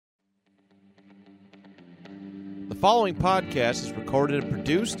following podcast is recorded and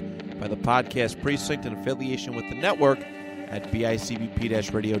produced by the Podcast Precinct in affiliation with the network at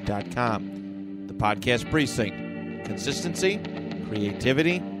bicbp-radio.com. The Podcast Precinct. Consistency,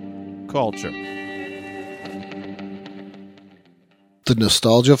 creativity, culture. The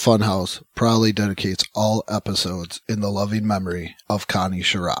Nostalgia Funhouse proudly dedicates all episodes in the loving memory of Connie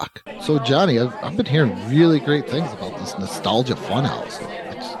Chirac. So, Johnny, I've been hearing really great things about this Nostalgia Funhouse.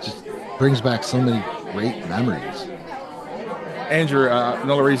 It just brings back so many great memories. Andrew,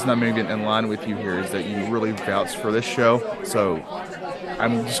 another reason I'm moving in line with you here is that you really vouch for this show. So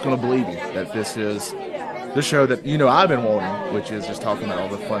I'm just going to believe you that this is the show that I've been wanting, which is just talking about all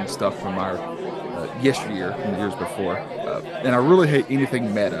the fun stuff from our yesteryear and the years before. And I really hate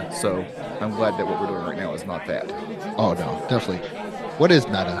anything meta, so I'm glad that what we're doing right now is not that. Oh, no, definitely. What is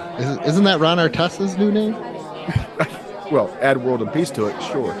meta? Isn't that Ron Artest's new name? Well, add World and Peace to it,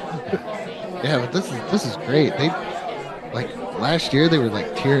 sure. Yeah, but this is great. They, last year they were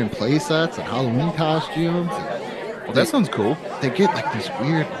tearing play sets and Halloween costumes. Well, that sounds cool. They get these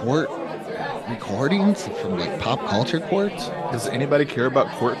weird court recordings from pop culture courts. Does anybody care about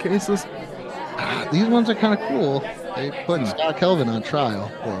court cases? These ones are kind of cool. They put Scott Kelvin on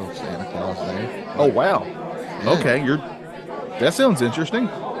trial. Poor old Santa Claus there. Oh, wow. Yeah. Okay, that sounds interesting.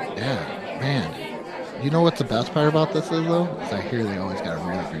 Yeah, man. You know what's the best part about this is, though? Is I hear they always got a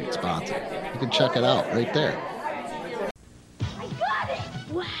really great sponsor. You can check it out right there. I got it!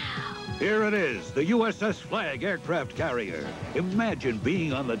 Wow! Here it is, the USS Flag aircraft carrier. Imagine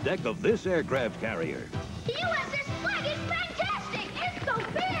being on the deck of this aircraft carrier. The USS Flag is fantastic! It's so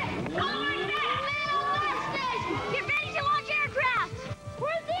big! Forward back, little monsters! Get ready to launch aircraft!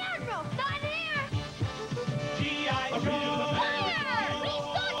 Where's the Admiral? Not here! G.I. Joe! Fire! He's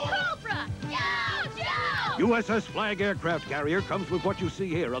got Cobra! Joe! USS Flag aircraft carrier comes with what you see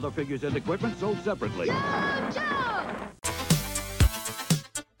here. Other figures and equipment sold separately. Joe!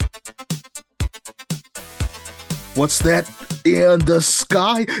 What's that in the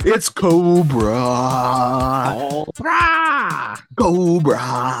sky? It's Cobra.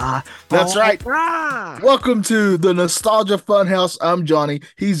 Cobra. That's right. Welcome to the Nostalgia Funhouse. I'm Johnny.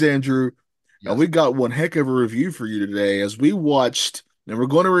 He's Andrew. Yes. And we got one heck of a review for you today as we watched, and we're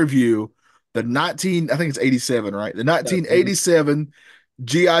going to review I think it's 87, right? The 1987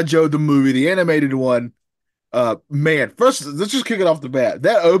 G.I. Joe, the movie, the animated one. Man, first, let's just kick it off the bat.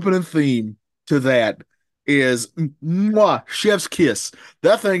 That opening theme to that is mwah, chef's kiss.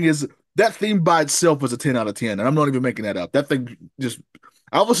 That theme by itself was a 10 out of 10, and I'm not even making that up. That thing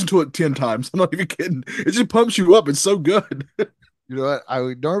I've listened to it 10 times. I'm not even kidding. It just pumps you up. It's so good. You know what? I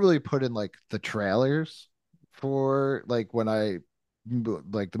would normally put in the trailers for when I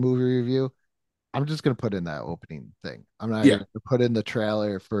the movie review. I'm just gonna put in that opening thing. I'm not even gonna put in the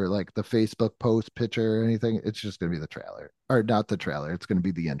trailer for the Facebook post picture or anything. It's just gonna be the trailer, or not the trailer. It's gonna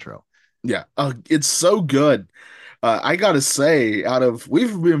be the intro. Yeah, it's so good. I gotta say,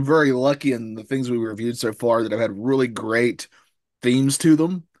 we've been very lucky in the things we reviewed so far that have had really great themes to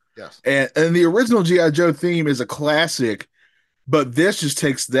them. Yes, and the original G.I. Joe theme is a classic, but this just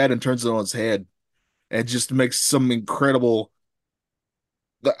takes that and turns it on its head, and just makes some incredible.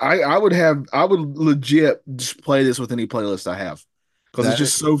 I would legit just play this with any playlist I have because it's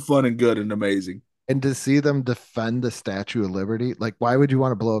just so fun and good and amazing. And to see them defend the Statue of Liberty, why would you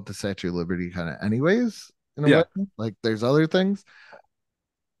want to blow up the Statue of Liberty kind of anyways? In a way? There's other things,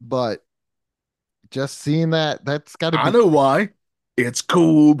 but just seeing that's got to be. I know why. It's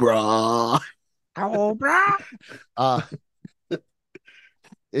Cobra. Cobra.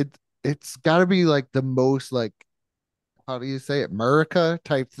 It's got to be the most how do you say it, America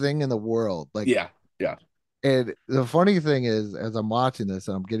type thing in the world. Yeah. And the funny thing is, as I'm watching this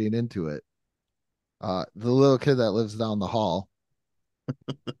and I'm getting into it, the little kid that lives down the hall,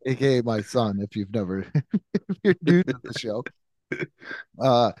 aka my son, if you're new to the show,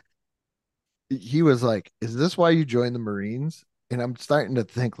 he was like, "Is this why you joined the Marines?" And I'm starting to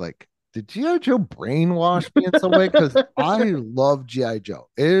think did G.I. Joe brainwash me in some way? Because I love G.I. Joe.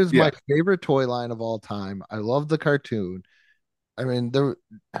 It is my favorite toy line of all time. I love the cartoon. I mean,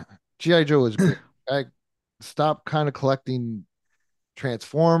 G.I. Joe is great. I stopped kind of collecting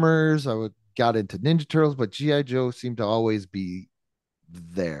Transformers. Got into Ninja Turtles, but G.I. Joe seemed to always be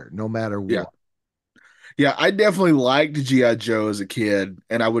there, no matter what. Yeah, I definitely liked G.I. Joe as a kid,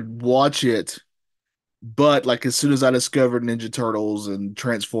 and I would watch it. But as soon as I discovered Ninja Turtles and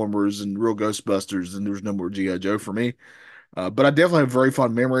Transformers and Real Ghostbusters, then there was no more G.I. Joe for me. But I definitely have very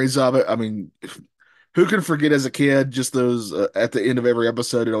fond memories of it. I mean, who can forget as a kid just those at the end of every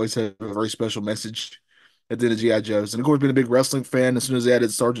episode? It always had a very special message at the end of G.I. Joe's. And of course, being a big wrestling fan, as soon as they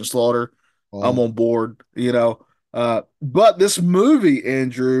added Sergeant Slaughter, I'm on board. But this movie,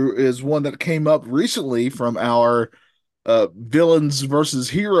 Andrew, is one that came up recently from our villains versus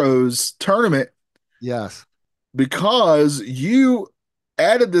heroes tournament Yes. because you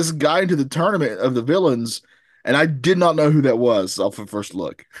added this guy into the tournament of the villains, and I did not know who that was off of first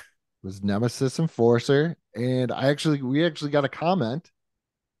look. Was Nemesis Enforcer, and we actually got a comment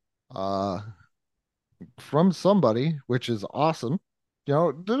uh from somebody, which is awesome.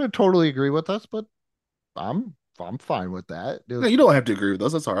 Didn't totally agree with us, but I'm fine with that. No, you don't have to agree with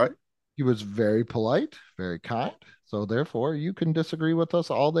us. That's all right. He was very polite, very kind. So therefore, you can disagree with us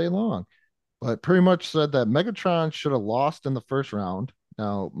all day long. But pretty much said that Megatron should have lost in the first round.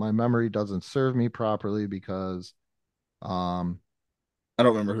 Now, my memory doesn't serve me properly because um I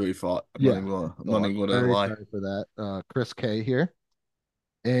don't remember who he fought. I'm yeah, not even gonna very lie. sorry for that. Chris K here.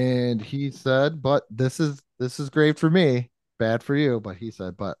 And he said, but this is great for me, bad for you. But he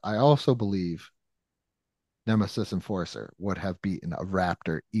said, but I also believe Nemesis Enforcer would have beaten a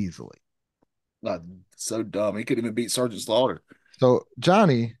Raptor easily. Not so dumb. He couldn't even beat Sergeant Slaughter. So,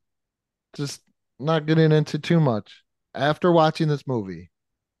 Johnny, just not getting into too much. After watching this movie,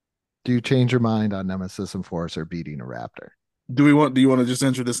 do you change your mind on Nemesis Enforcer beating a Raptor? Do you want to just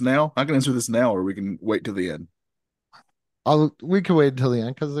answer this now? I can answer this now, or we can wait till the end. We can wait until the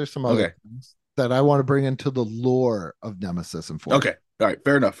end because there's some other Okay. things that I want to bring into the lore of Nemesis Enforcer. Okay. All right.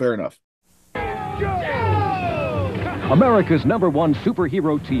 Fair enough. Fair enough. America's #1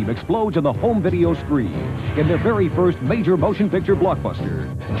 superhero team explodes on the home video screen in their very first major motion picture blockbuster,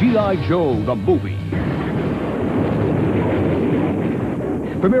 G.I. Joe, the movie.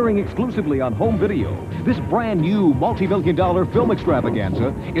 Premiering exclusively on home video, this brand new multi-million-dollar film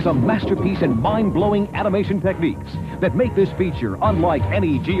extravaganza is a masterpiece in mind-blowing animation techniques that make this feature unlike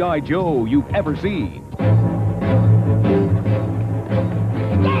any G.I. Joe you've ever seen. Go,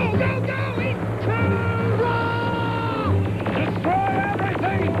 go, go! It's destroy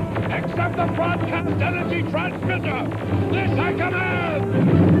everything except the broadcast energy transmitter! This I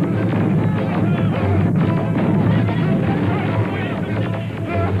command!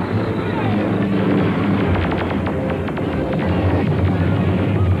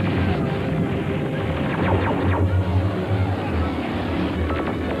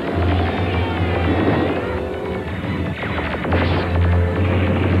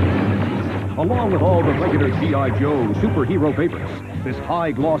 Along with all the regular G.I. Joe superhero favorites, this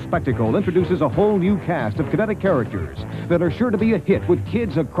high-gloss spectacle introduces a whole new cast of kinetic characters that are sure to be a hit with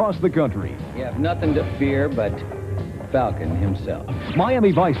kids across the country. You have nothing to fear but Falcon himself.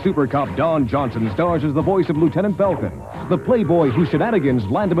 Miami Vice Super Cop Don Johnson stars as the voice of Lieutenant Falcon, the playboy whose shenanigans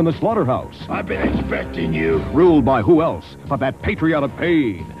land him in the slaughterhouse. I've been expecting you. Ruled by who else but that patriot of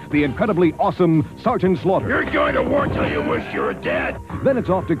pain, the incredibly awesome Sergeant Slaughter. You're going to war till you wish you were dead. Then it's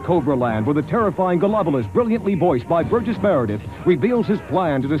off to Cobra Land, where the terrifying Globalist, brilliantly voiced by Burgess Meredith, reveals his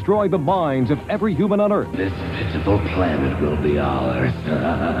plan to destroy the minds of every human on Earth. This pitiful planet will be ours.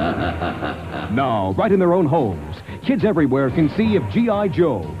 Now, right in their own homes, kids everywhere can see if G.I.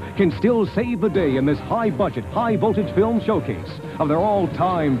 Joe can still save the day in this high-budget, high-voltage film showcase of their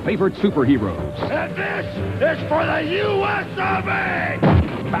all-time favorite superheroes. And this is for the U.S. Army!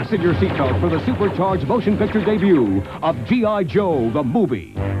 Fasten your seatbelt for the supercharged motion picture debut of G.I. Joe, the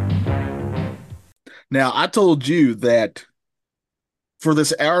movie. Now, I told you that for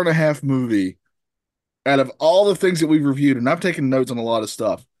this hour-and-a-half movie, out of all the things that we've reviewed, and I've taken notes on a lot of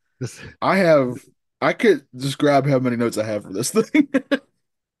stuff, I could just grab how many notes I have for this thing.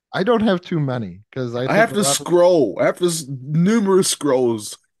 I don't have too many because I have to scroll. I have to numerous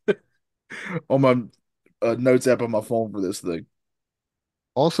scrolls on my notes app on my phone for this thing.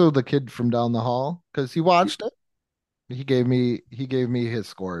 Also, the kid from down the hall, because he watched it. He gave me his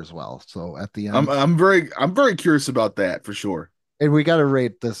score as well. So at the end, I'm very curious about that for sure. And we got to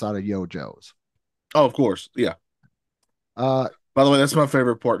rate this out of Yo Joe's. Oh, of course, yeah. By the way, that's my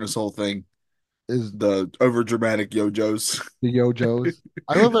favorite part in this whole thing is the over dramatic Yo Joes. The Yo Joes.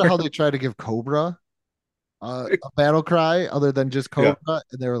 I love it how they try to give Cobra a battle cry other than just Cobra,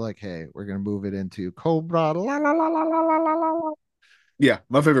 and they were like, "Hey, we're gonna move it into Cobra." La, la, la, la, la, la, la, la. Yeah,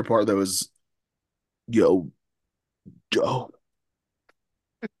 my favorite part though is Yo Joe.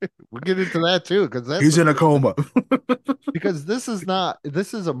 We'll get into that too, because he's in a coma. Because this is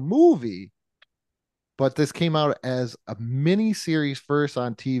a movie, but this came out as a mini series first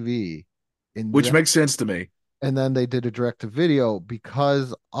on TV, which makes sense to me. And then they did a direct to video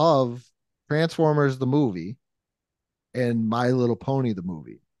because of Transformers the movie and My Little Pony the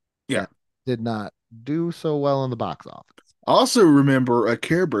movie. Yeah, did not do so well in the box office. I also remember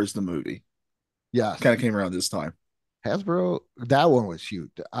Care Bears the movie. Yes, kind of came around this time. Hasbro, that one was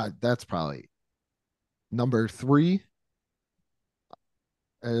huge. That's probably Number three.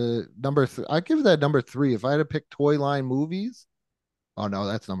 I give that number three. If I had to pick toy line movies, oh no,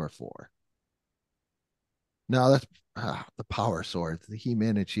 that's number four. No, that's the Power Sword, the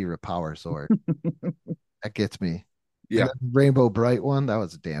He-Man and She-Ra Power Sword. That gets me. Yeah. And then Rainbow Bright one, that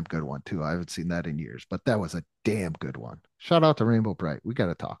was a damn good one too. I haven't seen that in years, but that was a damn good one. Shout out to Rainbow Bright. We got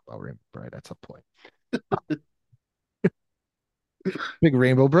to talk about Rainbow Bright at some point. Big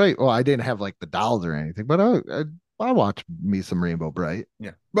Rainbow Bright. Well, I didn't have like the dolls or anything, but I watched me some Rainbow Bright.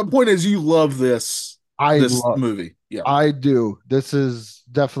 Yeah. But point is, you love this movie. Yeah. I do. This is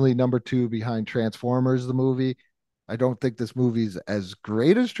definitely number two behind Transformers, the movie. I don't think this movie's as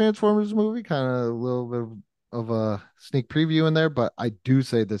great as Transformers the movie, kind of a little bit of a sneak preview in there, but I do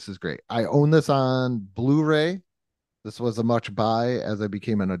say this is great. I own this on Blu-ray. This was a much buy as I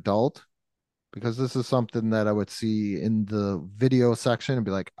became an adult because this is something that I would see in the video section and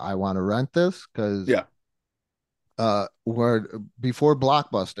be like, I want to rent this because Yeah. where before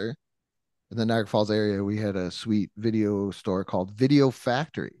Blockbuster in the Niagara Falls area, we had a sweet video store called Video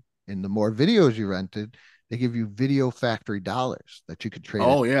Factory. And the more videos you rented, they give you Video Factory dollars that you could trade.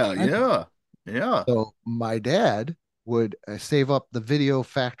 Oh, yeah. So my dad would save up the Video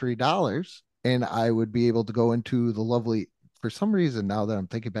Factory dollars, and I would be able to go into the lovely, for some reason, now that I'm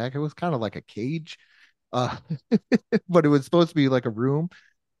thinking back, it was kind of like a cage, uh, but it was supposed to be like a room.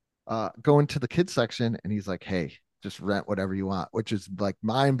 Go into the kids section, and he's like, "Hey, just rent whatever you want," which is like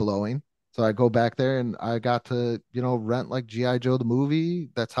mind blowing. So I go back there, and I got to, rent like GI Joe the movie.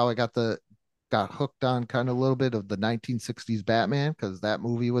 That's how I got hooked on kind of a little bit of the 1960s Batman because that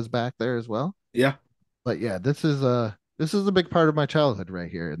movie was back there as well. Yeah. But yeah, this is a big part of my childhood right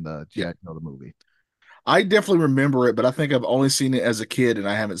here in the GI Joe the movie. I definitely remember it, but I think I've only seen it as a kid and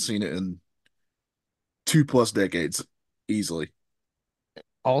I haven't seen it in 2+ decades easily.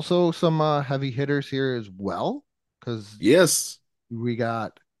 Also, some heavy hitters here as well because Yes. we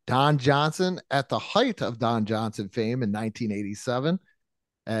got Don Johnson at the height of Don Johnson fame in 1987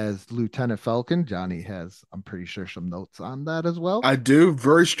 as Lieutenant Falcon. Johnny has, I'm pretty sure, some notes on that as well. I do.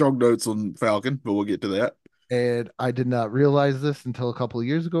 Very strong notes on Falcon, but we'll get to that. And I did not realize this until a couple of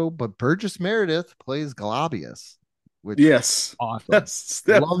years ago, but Burgess Meredith plays Globius, which Yes. awesome.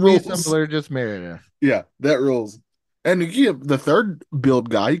 That Love rules. me some Burgess Meredith. Yeah, that rules. And the third build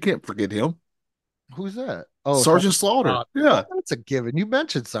guy, you can't forget him. Who's that? Oh, Sergeant Slaughter. Yeah. That's a given. You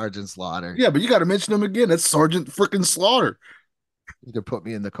mentioned Sergeant Slaughter. Yeah, but you got to mention him again. That's Sergeant freaking Slaughter. You could put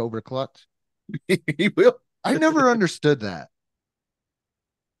me in the Cobra Clutch. He will. I never understood that.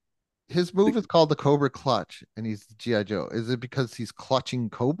 His move is called the Cobra Clutch, and he's G.I. Joe. Is it because he's clutching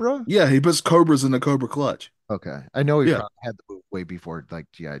Cobra? Yeah, he puts Cobras in the Cobra Clutch. Okay. I know he Yeah. probably had the move way before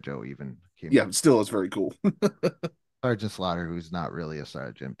like G.I. Joe even came. Yeah, still it's very cool. Sergeant Slaughter, who's not really a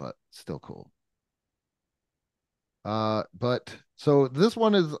sergeant, but still cool. But so this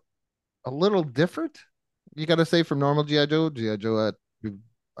one is a little different. You got to say from normal GI Joe. GI Joe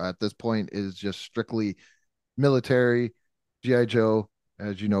at this point is just strictly military. GI Joe,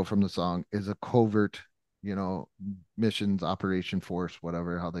 as you know from the song, is a covert, missions operation force,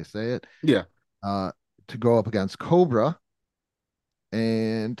 whatever how they say it. Yeah. To go up against Cobra,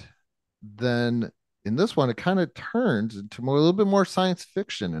 and then in this one, it kind of turns into a little bit more science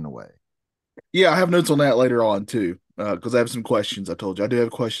fiction in a way. Yeah, I have notes on that later on too, because I have some questions. I told you I do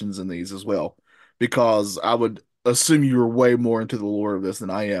have questions in these as well, because I would assume you're way more into the lore of this than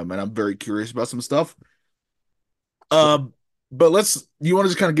I am, and I'm very curious about some stuff. But you want to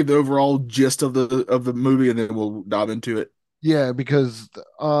just kind of give the overall gist of the movie, and then we'll dive into it. Yeah, because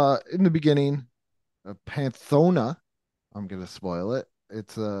in the beginning, Panthona, I'm gonna spoil it.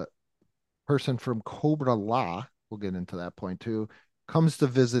 It's a person from Cobra La. We'll get into that point too. Comes to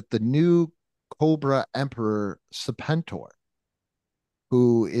visit the new Cobra Emperor Serpentor,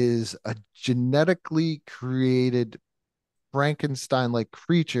 who is a genetically created Frankenstein-like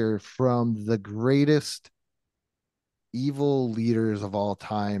creature from the greatest evil leaders of all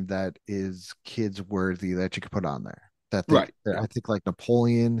time that is kids worthy that you could put on there. Right. I think like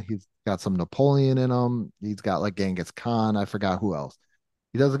Napoleon, he's got some Napoleon in him. He's got like Genghis Khan. I forgot who else.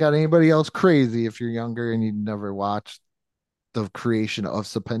 He doesn't got anybody else crazy if you're younger and you never watched the creation of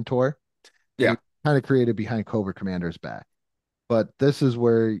Serpentor. Yeah. Kind of created behind Cobra Commander's back. But this is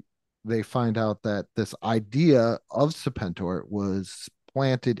where they find out that this idea of Serpentor was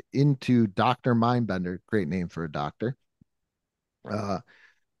planted into Dr. Mindbender, great name for a doctor. Or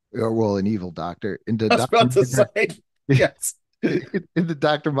well, an evil doctor. Into I was about to say, yes. into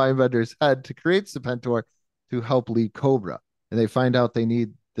Dr. Mindbender's head to create Serpentor to help lead Cobra. And they find out they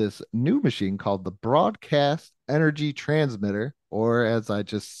need this new machine called the Broadcast Energy Transmitter, or as I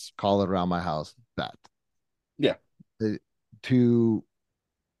just call it around my house, BET. Yeah. to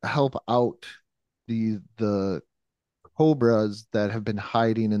help out the cobras that have been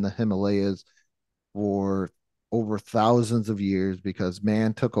hiding in the Himalayas for over thousands of years because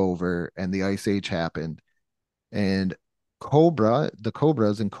man took over and the ice age happened. And the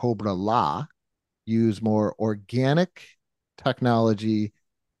cobras in Cobra La use more organic technology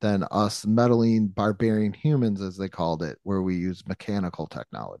than us meddling barbarian humans, as they called it, where we use mechanical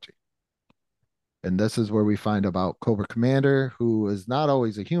technology. And this is where we find about Cobra Commander, who is not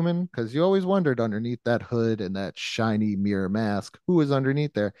always a human, because you always wondered underneath that hood and that shiny mirror mask, who is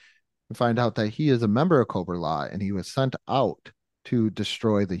underneath there, and find out that he is a member of Cobra Law and he was sent out to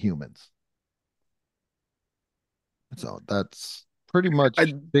destroy the humans. So that's pretty much,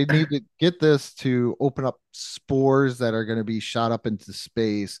 they need to get this to open up spores that are going to be shot up into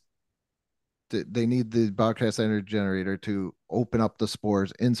space. They need the broadcast energy generator to open up the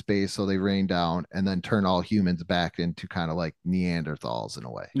spores in space so they rain down and then turn all humans back into kind of like Neanderthals in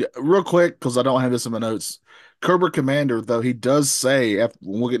a way. Yeah, real quick, because I don't have this in my notes. Cobra Commander, though, he does say, after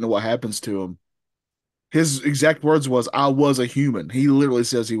we'll get into what happens to him, his exact words was, "I was a human." He literally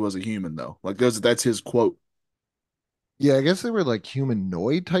says he was a human, though. Like that's his quote. Yeah, I guess they were like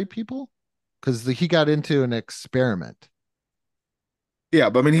humanoid type people because he got into an experiment. Yeah,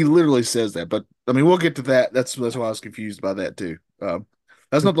 but I mean, he literally says that. But I mean, we'll get to that. That's why I was confused by that too.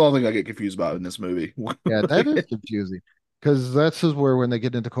 That's not the only thing I get confused about in this movie. Yeah, that is confusing because that's just where when they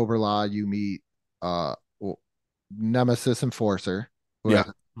get into Cobra Law, you meet Nemesis Enforcer, who has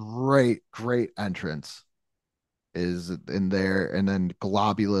a great entrance, is in there, and then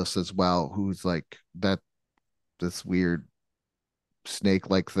Globulus as well, who's like this weird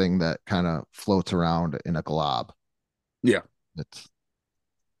snake-like thing that kind of floats around in a glob. Yeah, it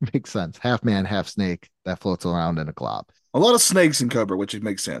makes sense. Half man, half snake that floats around in a glob. A lot of snakes in Cobra, which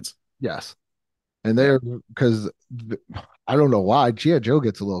makes sense. Yes. And they're because I don't know why G.I. Joe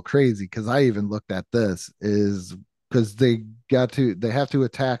gets a little crazy because I even looked at this is because they have to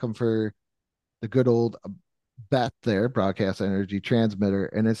attack them for the good old BET there, broadcast energy transmitter.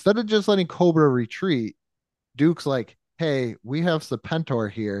 And instead of just letting Cobra retreat, Duke's like, hey, we have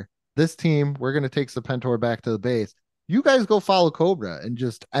Serpentor here. This team, we're going to take Serpentor back to the base. You guys go follow Cobra and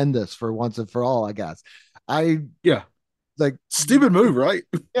just end this for once and for all, I guess. Like stupid move, right?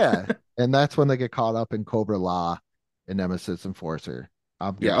 Yeah. And that's when they get caught up in Cobra Law and Nemesis Enforcer.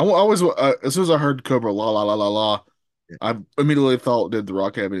 I always, as soon as I heard Cobra La La La La La, I immediately thought, did The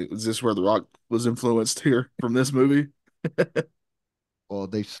Rock have it? Is this where The Rock was influenced here from this movie? Well,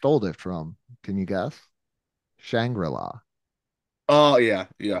 they stole it from, can you guess? Shangri-La. Oh, yeah.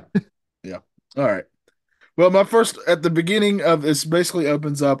 All right. Well, my first, at the beginning of this, basically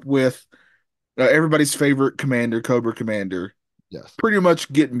opens up with everybody's favorite commander, Cobra Commander. Yes. Pretty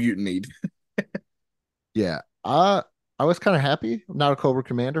much getting mutinied. Yeah. I was kind of happy. I'm not a Cobra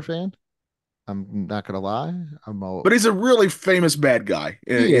Commander fan. I'm not gonna lie. But he's a really famous bad guy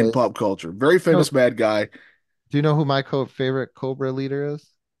in pop culture. Very famous bad guy. Do you know who my favorite Cobra leader is?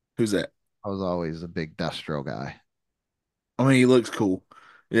 Who's that? I was always a big Destro guy. I mean, he looks cool.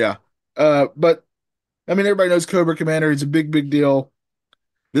 Yeah. But I mean, everybody knows Cobra Commander. He's a big deal.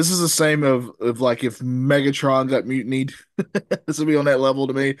 This is the same of like if Megatron got mutinied. This would be on that level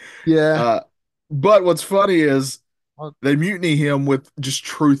to me. Yeah. But what's funny is they mutiny him with just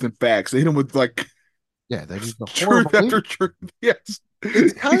truth and facts. They hit him with like they use the truth after truth. Yes.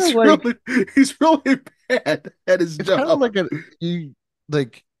 It's kind of like he's really bad at his job. Kind of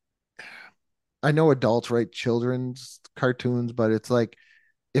like I know adults write children's cartoons, but it's like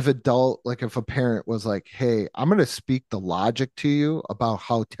if a parent was like, hey, I'm going to speak the logic to you about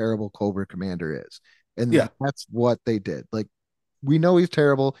how terrible Cobra Commander is. And that's what they did. Like, we know he's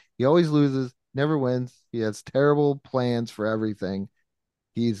terrible. He always loses, never wins. He has terrible plans for everything.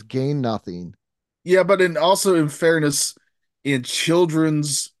 He's gained nothing. Yeah, but also in fairness, in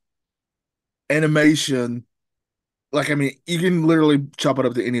children's animation, like, I mean, you can literally chop it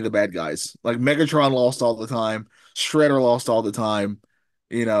up to any of the bad guys. Like Megatron lost all the time. Shredder lost all the time.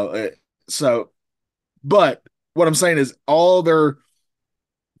 But what I'm saying is all their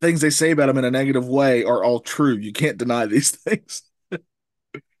things they say about him in a negative way are all true. You can't deny these things.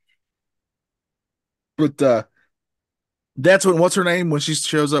 But that's what's her name when she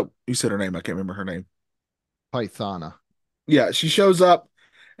shows up? You said her name. I can't remember her name. Pythona. Yeah, she shows up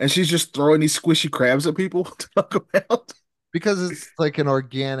and she's just throwing these squishy crabs at people to knock them out. Because it's like an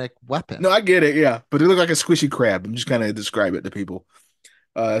organic weapon. No, I get it, yeah. But they look like a squishy crab. I'm just kind of describe it to people.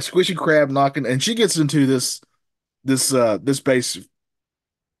 Squishy crab knocking, and she gets into this base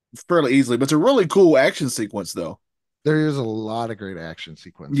fairly easily. But it's a really cool action sequence, though. There is a lot of great action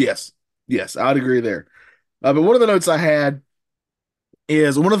sequences. Yes, I'd agree there. But one of the notes I had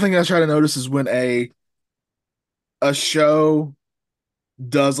is one of the things I try to notice is when a show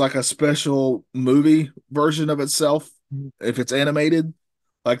does like a special movie version of itself, if it's animated,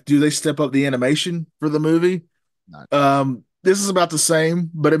 like do they step up the animation for the movie? Not This is about the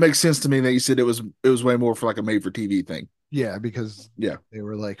same, but it makes sense to me that you said it was way more for like a made for TV thing. Yeah, because Yeah. they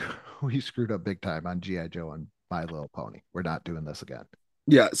were like, we screwed up big time on G.I. Joe and My Little Pony. We're not doing this again.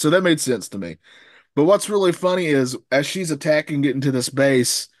 Yeah, so that made sense to me. But what's really funny is as she's attacking, getting to this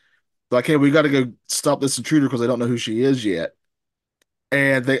base, like, hey, we got to go stop this intruder because they don't know who she is yet.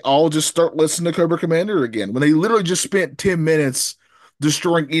 And they all just start listening to Cobra Commander again when they literally just spent 10 minutes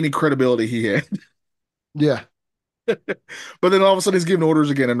destroying any credibility he had. Yeah. But then all of a sudden he's giving orders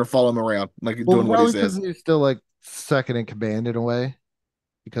again and they're following him around, like Well, doing what he probably because says. he's still like second in command in a way,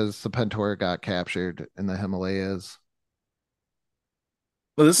 because Serpentor got captured in the Himalayas.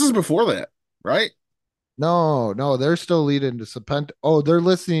 But this is before that, right? No, they're still leading to Serpentor. Oh, they're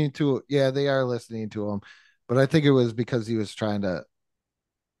listening to, yeah, they are listening to him. But I think it was because he was trying to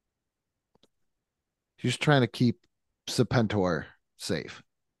keep Serpentor safe.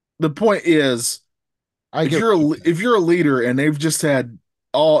 The point is, I if get you're a leader and they've just had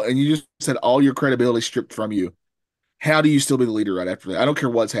you just had all your credibility stripped from you, how do you still be the leader right after that? I don't care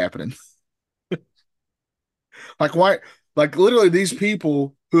what's happening. Like why? Like literally, these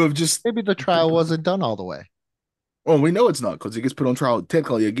people who have just maybe the trial wasn't done all the way. well, we know it's not because he gets put on trial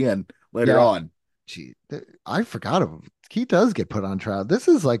technically again later Yeah. on. Gee, I forgot him. He does get put on trial. This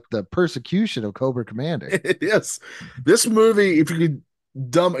is like the persecution of Cobra Commander. Yes, this movie, if you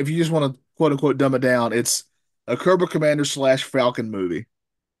just want to quote unquote dumb it down, it's a Cobra Commander / Falcon movie.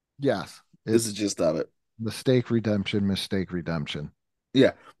 Yes, This it's is the gist of it. mistake redemption.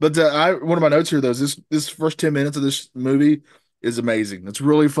 Yeah, but one of my notes here though is this first 10 minutes of this movie is amazing. It's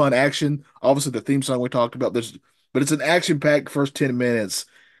really fun action. Obviously, the theme song we talked about this, but it's an action packed first 10 minutes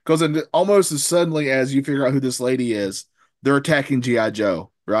because almost as suddenly as you figure out who this lady is, they're attacking GI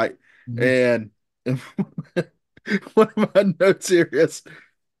Joe, right? And one of my notes here is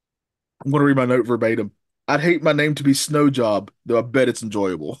I'm going to read my note verbatim. I'd hate my name to be Snow Job, though I bet it's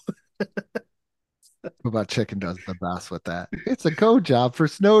enjoyable. Robot Chicken does the best with that. It's a go job for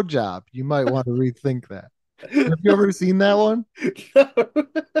Snow Job. You might want to rethink that. Have you ever seen that one?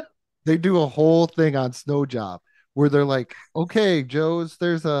 They do a whole thing on Snow Job where they're like, okay, Joe's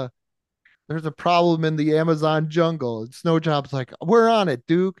there's a problem in the Amazon jungle. And Snow Job's like, we're on it,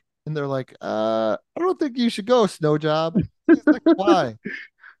 Duke. And they're like, I don't think you should go, Snow Job. He's like, why?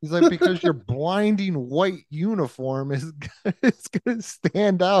 He's like, because your blinding white uniform is gonna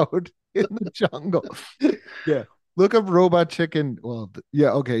stand out in the jungle. Yeah. Look up Robot Chicken. Well, yeah,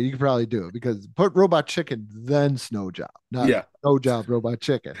 okay, you can probably do it because put Robot Chicken, then Snow Job, not Yeah. Snow Job, Robot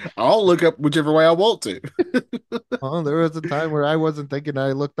Chicken. I'll look up whichever way I want to. Well, there was a time where I wasn't thinking.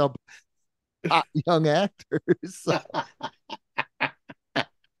 I looked up hot young actors. So.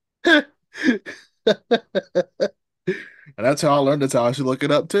 And that's how I learned. That's how I should look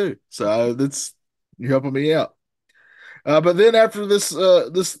it up too. So you're helping me out. But then after this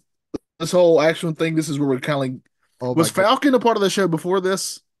whole action thing, this is where we're kind of Oh was my God. Falcon a part of the show before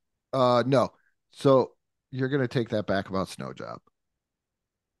this? No. So you're gonna take that back about Snow Job.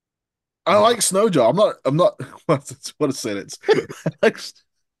 I like Snow Job. I'm not. What a sentence.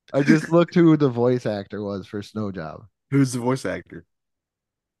 I just looked who the voice actor was for Snow Job. Who's the voice actor?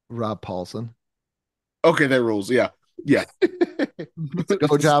 Rob Paulson. Okay, that rules. Yeah.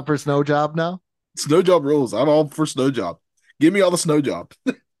 Go job for Snow Job now. Snow Job rules. I'm all for Snow Job. Give me all the Snow Job.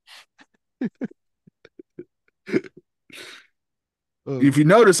 If you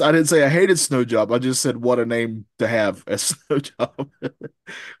notice, I didn't say I hated Snow Job. I just said what a name to have as Snow Job.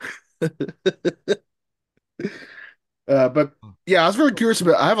 But yeah, I was very curious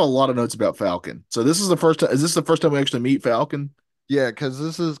about. I have a lot of notes about Falcon. So this is the first time. Is this the first time we actually meet Falcon? Yeah, because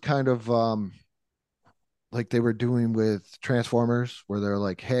this is kind of like they were doing with Transformers, where they're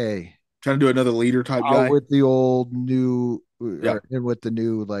like, "Hey, Trying to do another leader type guy. out with the old new, Yeah. and with the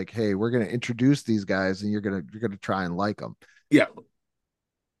new, like, hey, we're gonna introduce these guys, and you're gonna try and like them." Yeah.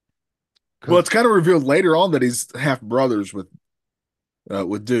 Well, it's kind of revealed later on that he's half brothers with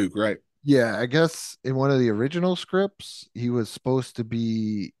Duke, right? Yeah, I guess in one of the original scripts, he was supposed to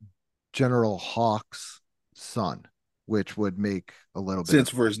be General Hawk's son, which would make a little bit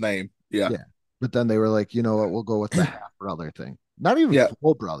Sense of for his name. Yeah. Yeah. But then they were like, you know what, we'll go with the half brother thing. Not even Yeah.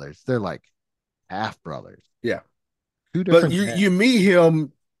 full brothers. They're like half brothers. Yeah. Two But different you meet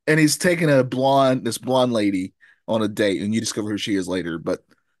him and he's taking this blonde lady on a date, and you discover who she is later. But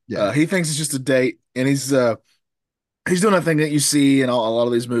yeah. he thinks it's just a date, and he's doing a thing that you see in a lot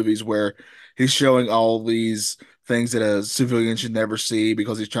of these movies where He's showing all these things that a civilian should never see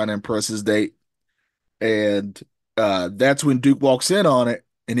because he's trying to impress his date. And that's when Duke walks in on it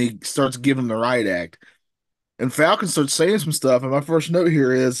and he starts giving him the riot act. And Falcon starts saying some stuff. And my first note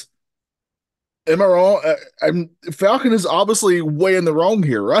here is, am I wrong? Falcon is obviously way in the wrong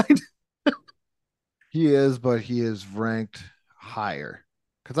here, right? He is, but he is ranked higher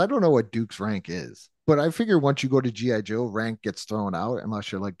because I don't know what Duke's rank is. But I figure once you go to G.I. Joe, rank gets thrown out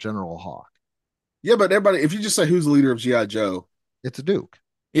unless you're like General Hawk. Yeah, but everybody, if you just say who's the leader of G.I. Joe, it's a Duke.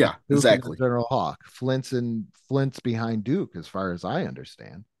 Yeah, Duke exactly. General Hawk. Flint's behind Duke, as far as I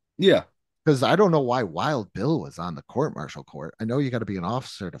understand. Yeah. Because I don't know why Wild Bill was on the court-martial court. I know you got to be an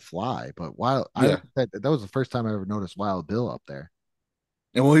officer to fly, but that was the first time I ever noticed Wild Bill up there.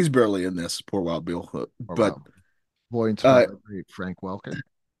 And well, he's barely in this, poor Wild Bill. But boy inspired Frank Welker.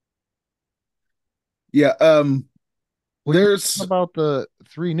 Yeah. There's about the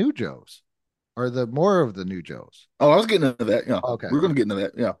 3 new Joes, or the more of the new Joes. Oh, I was getting into that. Yeah. Okay. We're going to get into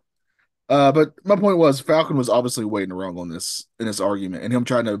that. Yeah. But my point was Falcon was obviously waiting wrong on this in this argument, and him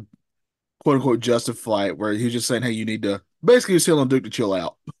trying to quote unquote justify it, where he was just saying, "Hey, you need to." Basically, he was telling Duke to chill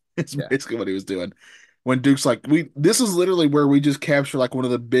out. It's basically what he was doing. When Duke's like, this is literally where we just capture like one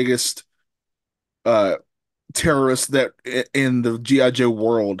of the biggest terrorists that in the G.I. Joe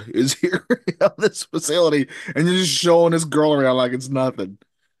world is here at this facility, and you're just showing this girl around like it's nothing.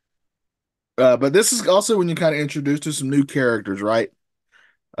 But this is also when you kind of introduce to some new characters, right?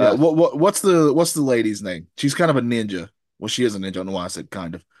 Yeah. What's the lady's name? She's kind of a ninja. Well, she is a ninja. I don't know why I said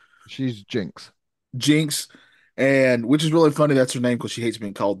kind of. She's Jinx. Jinx, and which is really funny. That's her name because she hates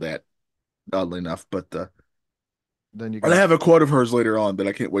being called that. Oddly enough, but then I have a quote of hers later on that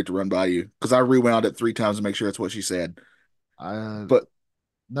I can't wait to run by you because I rewound it 3 times to make sure that's what she said. But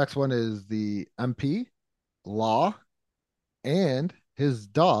next one is the MP, Law, and his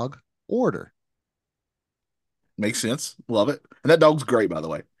dog, Order. Makes sense. Love it. And that dog's great, by the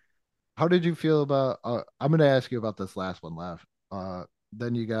way. How did you feel about I'm going to ask you about this last one left.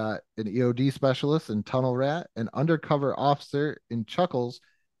 Then you got an EOD specialist in Tunnel Rat, an undercover officer in Chuckles,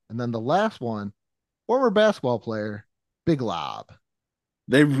 and then the last one, former basketball player, Big Lob.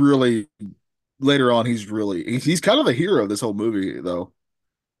 They really, later on, he's kind of the hero of this whole movie, though.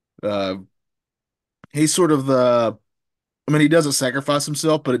 He's sort of he doesn't sacrifice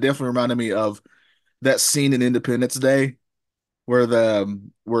himself, but it definitely reminded me of that scene in Independence Day where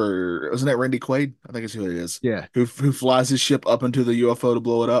wasn't that Randy Quaid? I think it's who it is. Yeah. Who flies his ship up into the UFO to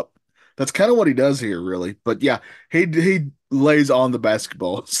blow it up. That's kind of what he does here, really. But yeah, he lays on the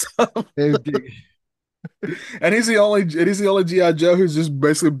basketball stuff. And he's the only G.I. Joe who's just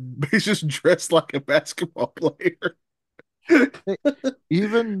he's just dressed like a basketball player.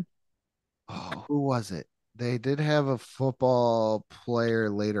 Even who was it? They did have a football player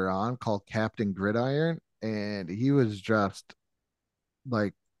later on called Captain Gridiron, and he was dressed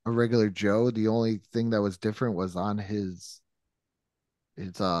like a regular Joe. The only thing that was different was on his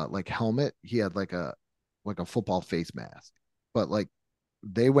like helmet. He had like a football face mask. But like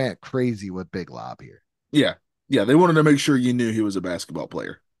they went crazy with Big Lob here. Yeah. Yeah, they wanted to make sure you knew he was a basketball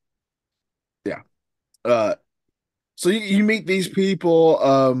player. Yeah. So you meet these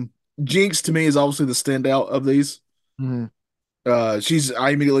people. Jinx to me is obviously the standout of these. Mm-hmm. I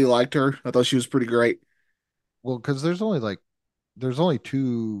immediately liked her. I thought she was pretty great. Well, because there's only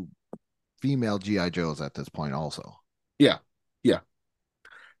 2 female G.I. Joes at this point also. Yeah. Yeah.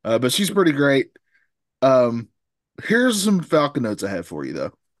 But she's pretty great. Here's some Falcon notes I have for you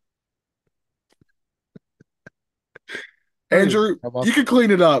though. Andrew, you can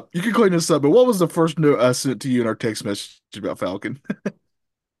clean it up. You can clean this up. But what was the first note I sent to you in our text message about Falcon?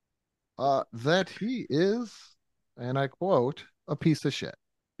 That he is, and I quote, a piece of shit.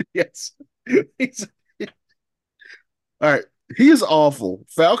 Yes. All right. He is awful.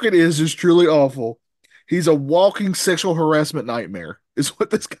 Falcon is just truly awful. He's a walking sexual harassment nightmare, is what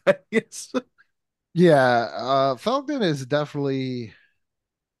this guy is. Yeah. Falcon is definitely,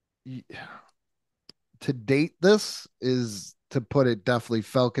 to date this, is to put it definitely,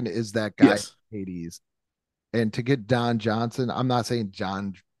 Falcon is that guy in Hades. And to get Don Johnson, I'm not saying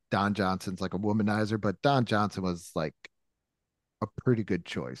Don Johnson's like a womanizer, but Don Johnson was like a pretty good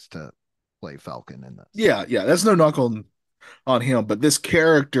choice to play Falcon in this. Yeah, yeah. That's no knock on him, but this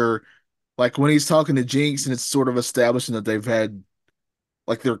character, like when he's talking to Jinx and it's sort of establishing that they've had,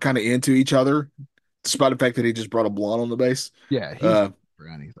 like they're kind of into each other, despite the fact that he just brought a blonde on the base. Yeah, he's for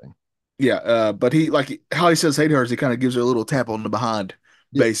anything. Yeah, but he, like how he says hey to her is he kind of gives her a little tap on the behind,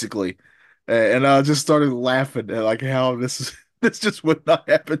 basically. And I just started laughing at like how this just would not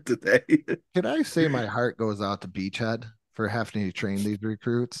happen today. Can I say my heart goes out to Beachhead for having to train these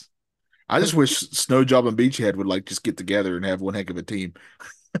recruits? I just wish Snow Job and Beachhead would like just get together and have one heck of a team.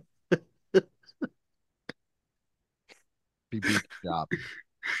 Be beat job.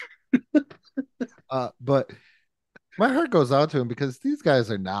 But my heart goes out to him because these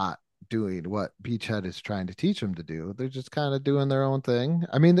guys are not doing what Beachhead is trying to teach them to do. They're just kind of doing their own thing.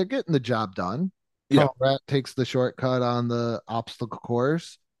 I mean, they're getting the job done. Yeah. Paul Rat takes the shortcut on the obstacle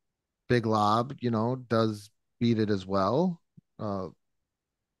course. Big Lob, does beat it as well.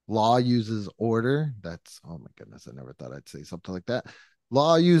 Law uses order. Oh my goodness, I never thought I'd say something like that.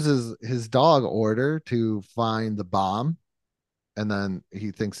 Law uses his dog order to find the bomb, and then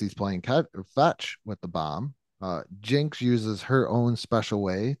he thinks he's playing fetch with the bomb. Jinx uses her own special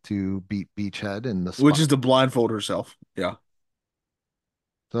way to beat Beachhead in the which is to blindfold herself. Yeah.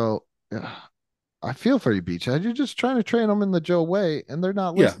 So I feel for you, Beachhead. You're just trying to train them in the Joe way, and they're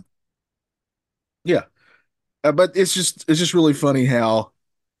not listening. Yeah. But it's just really funny how,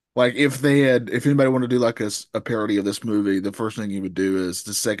 like, if anybody wanted to do like a parody of this movie, the first thing you would do is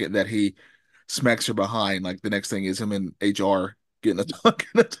the second that he smacks her behind, like the next thing is him in HR getting a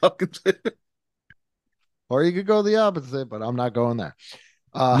talking to. Or you could go the opposite, but I'm not going there.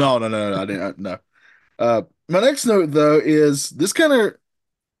 No, I didn't. No. My next note though is this kind of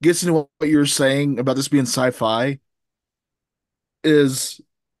gets into what you're saying about this being sci-fi. Is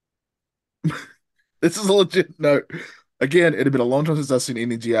This is a legit note. Again, it had been a long time since I've seen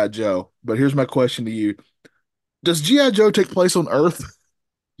any G.I. Joe, but here's my question to you. Does G.I. Joe take place on Earth?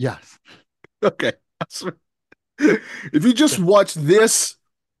 Yes. Okay. If you just watch this,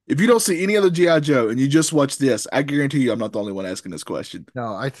 if you don't see any other G.I. Joe and you just watch this, I guarantee you I'm not the only one asking this question.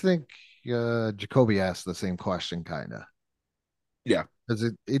 No, I think Jacoby asked the same question, kind of. Yeah.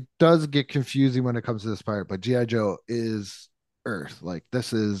 Because it does get confusing when it comes to this part, but G.I. Joe is Earth. Like,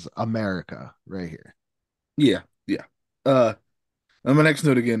 this is America right here. Yeah. And my next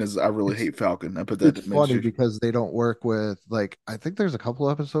note again is I really hate Falcon. I put that. It's funny because they don't work with, like, I think there's a couple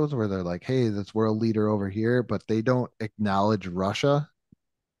episodes where they're like, hey, this world leader over here, but they don't acknowledge Russia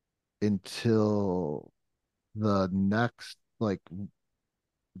until the next, like,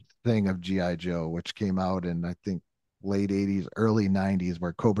 thing of G.I. Joe, which came out in, I think, late 80s, early 90s,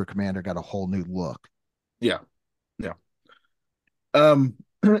 where Cobra Commander got a whole new look. Yeah.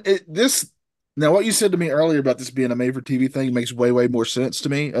 This Now, what you said to me earlier about this being a made-for-TV thing makes way more sense to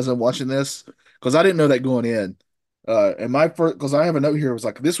me as I'm watching this, because I didn't know that going in. And because I have a note here, it was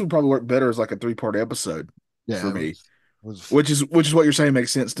like this would probably work better as like a 3-part episode for me, which is what you're saying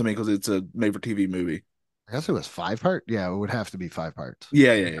makes sense to me because it's a made-for-TV movie. I guess it was 5-part. Yeah, it would have to be 5 parts.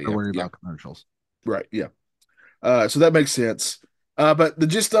 Yeah. Don't worry about commercials. Right. Yeah. So that makes sense. But the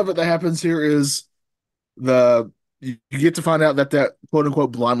gist of it that happens here is you get to find out that quote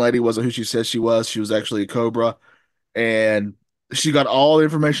unquote blonde lady wasn't who she says she was. She was actually a Cobra, and she got all the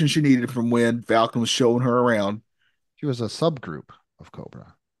information she needed from when Falcon was showing her around. She was a subgroup of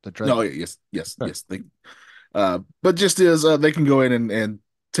Cobra. Yes. But just as they can go in and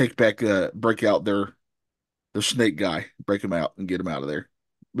take back, break out their snake guy, break him out and get him out of there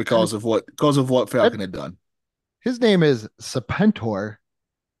because of what Falcon had done. His name is Serpentor,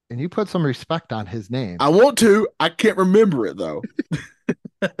 and you put some respect on his name. I want to. I can't remember it though.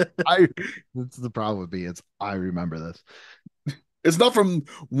 That's the problem with me. I remember this. It's not from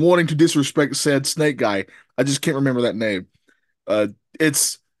wanting to disrespect said snake guy. I just can't remember that name.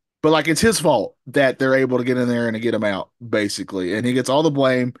 It's his fault that they're able to get in there and to get him out, basically, and he gets all the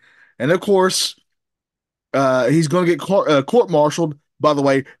blame. And of course, he's going to get court-martialed. By the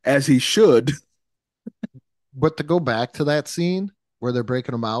way, as he should. But to go back to that scene where they're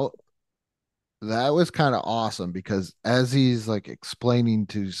breaking him out, that was kind of awesome because as he's like explaining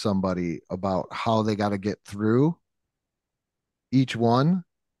to somebody about how they got to get through each one,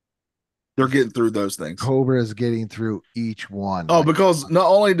 they're getting through those things. Cobra is getting through each one. Oh, because not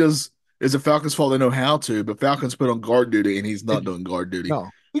only is it Falcon's fault they know how to, but Falcon's put on guard duty and he's not doing guard duty. No,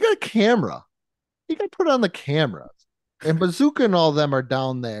 he got a camera. He got put on the cameras, and Bazooka and all of them are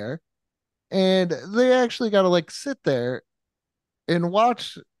down there. And they actually got to like sit there and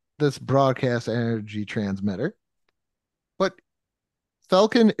watch this broadcast energy transmitter. But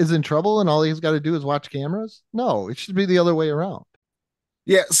Falcon is in trouble and all he's got to do is watch cameras? No, it should be the other way around.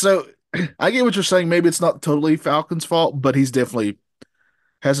 Yeah, so I get what you're saying. Maybe it's not totally Falcon's fault, but he's definitely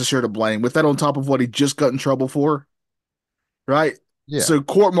has a share to blame with that on top of what he just got in trouble for. Right? Yeah. So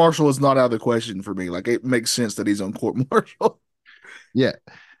court-martial is not out of the question for me. Like, it makes sense that he's on court-martial. Yeah.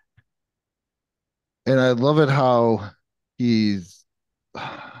 And I love it how he's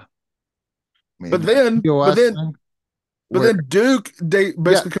but then Duke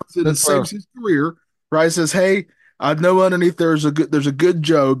basically comes in and saves his career, right? Says, hey, I know underneath there's a good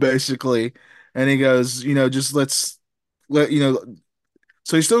Joe basically, and he goes, just let So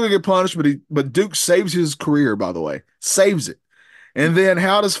he's still gonna get punished, but Duke saves his career. By the way, saves it. And then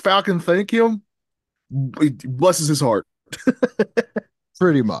how does Falcon thank him? He blesses his heart.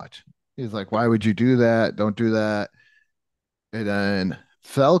 Pretty much. He's like, why would you do that? Don't do that. And then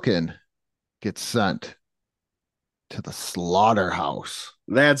Falcon gets sent to the slaughterhouse.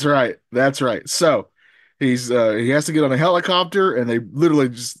 That's right. That's right. So he has to get on a helicopter, and they literally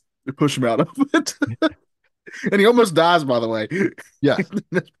just push him out of it. And he almost dies, by the way. Yes. In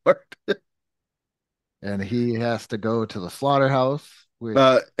this part. And he has to go to the slaughterhouse, which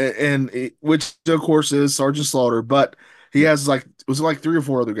Which of course is Sergeant Slaughter, but he has was it like 3 or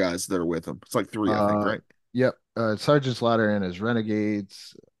 4 other guys that are with him? It's like 3, I think, right? Yep. Sergeant Slaughter and his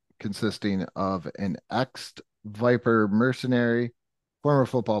renegades, consisting of an ex-Viper mercenary, former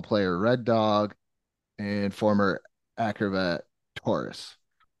football player Red Dog, and former acrobat Taurus.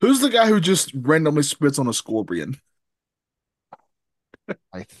 Who's the guy who just randomly spits on a scorpion?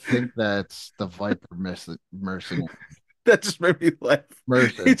 I think that's the Viper mercenary. That just made me laugh.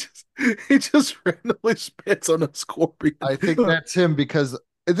 Mercer. He just randomly spits on a scorpion. I think that's him, because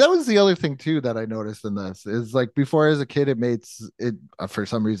that was the other thing too that I noticed in this is, like, before as a kid it for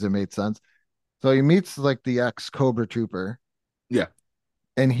some reason made sense. So he meets like the ex Cobra Trooper. Yeah.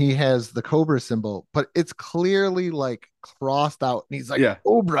 And he has the Cobra symbol, but it's clearly like crossed out, and he's like, Yeah.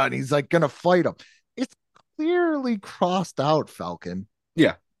 Cobra, and he's like gonna fight him. It's clearly crossed out, Falcon.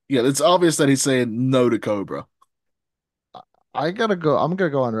 Yeah. It's obvious that he's saying no to Cobra. I'm gonna go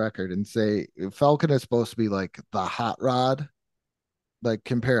on record and say Falcon is supposed to be like the hot rod, like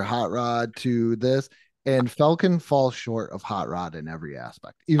compare hot rod to this, and Falcon falls short of hot rod in every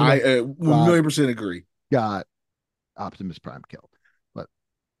aspect. Even I 1,000,000% agree. got Optimus Prime killed, but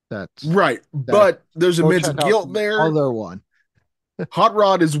that's right. But there's immense guilt there. Other one. Hot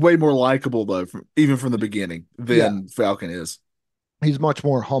Rod is way more likable though, even from the beginning than Falcon is. He's much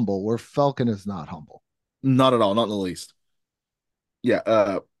more humble, where Falcon is not humble. Not at all, not in the least. Yeah.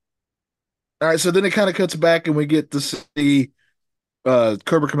 All right. So then it kind of cuts back, and we get to see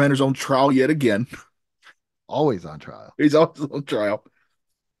Cobra Commander's on trial yet again. Always on trial. He's always on trial.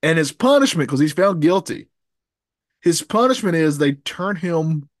 And his punishment, because he's found guilty, his punishment is they turn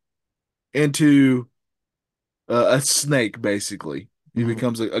him into a snake, basically. He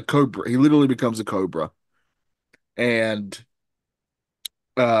becomes a cobra. He literally becomes a cobra. And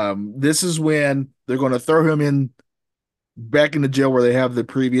this is when they're going to throw him back in the jail where they have the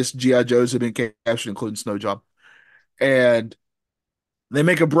previous G.I. Joes have been captured, including Snowjob. And they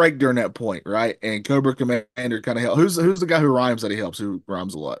make a break during that point, right? And Cobra Commander kind of helps. Who's the guy who rhymes that he helps? Who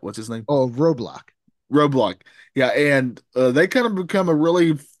rhymes a lot? What's his name? Oh, Roadblock. Roadblock. Yeah, and they kind of become a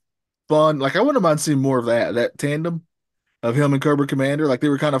really fun. Like, I wouldn't mind seeing more of that tandem of him and Cobra Commander. Like, they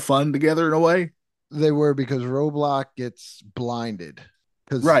were kind of fun together in a way. They were, because Roadblock gets blinded.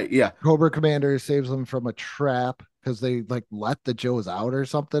 Right, yeah. Cobra Commander saves them from a trap because they like let the Joes out or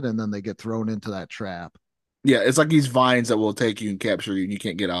something, and then they get thrown into that trap. Yeah, it's like these vines that will take you and capture you, and you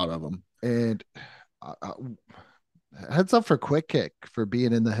can't get out of them. And heads up for Quick Kick for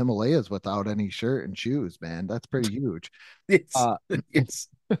being in the Himalayas without any shirt and shoes, man. That's pretty huge. Yes.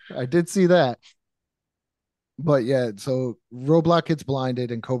 I did see that. But yeah, so Roadblock gets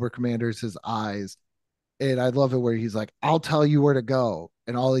blinded and Cobra Commander's his eyes. And I love it where he's like, I'll tell you where to go.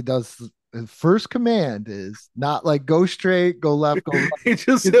 And all he does, his first command is not like go straight, go left, go right. He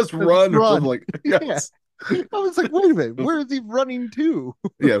just says run. Run. Like, yes. Yeah. I was like, wait a minute, where is he running to?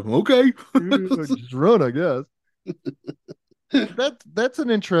 Yeah, okay. Just run, I guess. That's an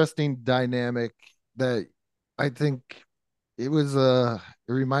interesting dynamic that I think it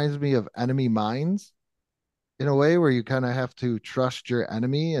reminds me of Enemy Mines in a way, where you kind of have to trust your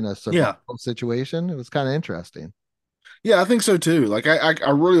enemy in a survival situation. It was kind of interesting. Yeah, I think so too. Like, I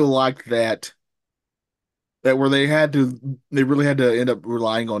really liked that where they really had to end up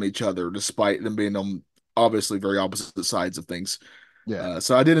relying on each other despite them being on obviously very opposite sides of things. Yeah.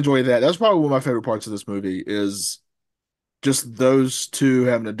 So I did enjoy that. That's probably one of my favorite parts of this movie is just those two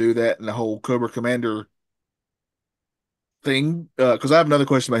having to do that, and the whole Cobra Commander thing. Because I have another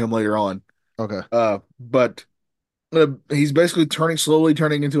question about him later on. Okay. But he's basically slowly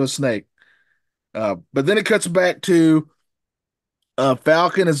turning into a snake. But then it cuts back to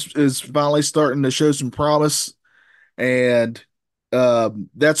Falcon is finally starting to show some promise, and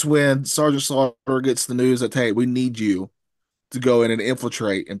that's when Sergeant Slaughter gets the news that, hey, we need you to go in and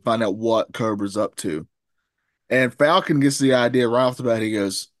infiltrate and find out what Cobra's up to. And Falcon gets the idea right off the bat. He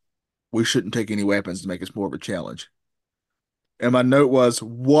goes, we shouldn't take any weapons to make us more of a challenge. And my note was,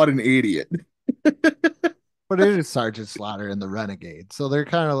 what an idiot. But it is Sergeant Slaughter and the Renegade, so they're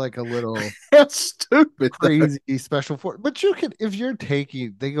kind of like a little That's stupid. crazy special force. But you can, if you're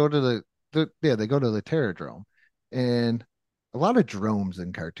taking, they go to they go to the Terradrome, and a lot of drones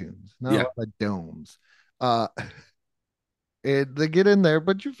in cartoons, not a lot of domes. Uh, and they get in there,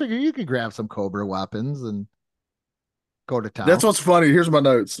 but you figure you could grab some Cobra weapons and go to town. That's what's funny. Here's my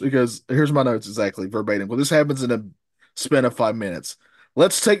notes exactly verbatim. Well, this happens in a span of 5 minutes.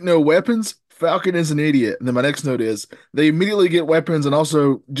 Let's take no weapons. Falcon is an idiot. And then my next note is they immediately get weapons, and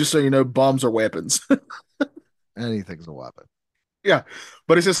also, just so you know, bombs are weapons. Anything's a weapon. Yeah,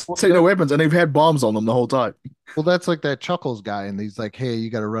 but it says take no weapons, and they've had bombs on them the whole time. Well, that's like that Chuckles guy, and he's like, "Hey, you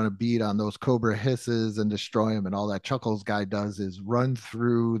got to run a beat on those Cobra hisses and destroy them." And all that Chuckles guy does is run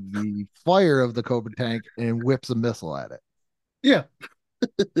through the fire of the Cobra tank and whips a missile at it. Yeah.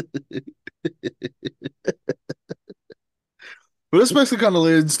 But this basically kind of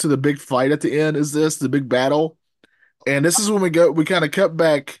leads to the big fight at the end. Is this the big battle? And this is when we kind of cut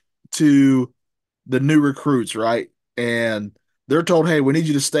back to the new recruits, right? And they're told, "Hey, we need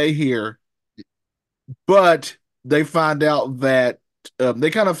you to stay here." But they find out that they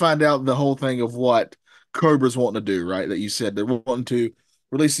kind of find out the whole thing of what Cobra's wanting to do, right? That you said they're wanting to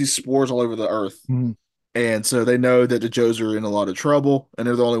release these spores all over the earth. Mm-hmm. And so they know that the Joes are in a lot of trouble, and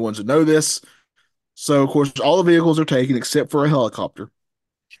they're the only ones that know this. So, of course, all the vehicles are taken except for a helicopter.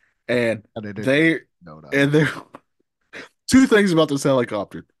 And they're two things about this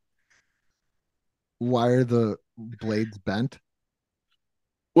helicopter. Why are the blades bent?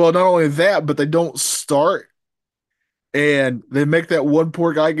 Well, not only that, but they don't start. And they make that one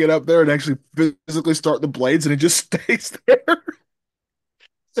poor guy get up there and actually physically start the blades, and he just stays there.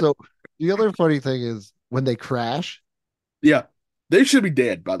 So the other funny thing is when they crash. Yeah. They should be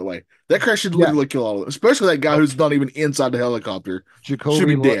dead, by the way. That crash should literally kill all of them, especially that guy who's not even inside the helicopter. Jacoby should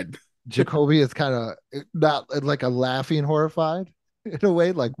be dead. Jacoby is kind of not like a laughing horrified in a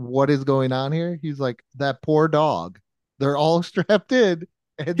way, like, what is going on here? He's like, that poor dog. They're all strapped in,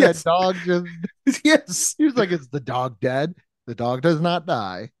 and that dog just yes. He was like, is the dog dead? The dog does not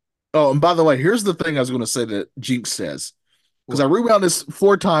die. Oh, and by the way, here's the thing I was going to say that Jinx says, because I rewound this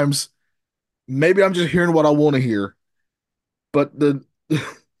 4 times. Maybe I'm just hearing what I want to hear. But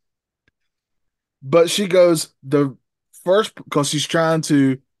but she goes the first, because she's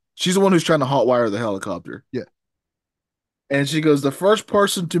the one who's trying to hotwire the helicopter. Yeah. And she goes, the first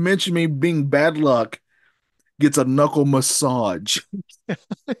person to mention me being bad luck gets a knuckle massage.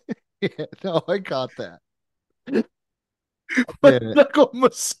 Yeah, no, I got that. Knuckle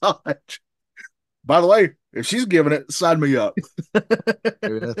massage. By the way, if she's giving it, sign me up.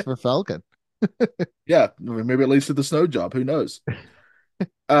 Maybe that's for Falcon. Yeah, maybe at least at the snow job. Who knows?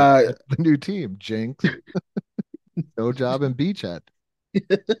 The new team, Jinx, Snow Job, and Beachhead.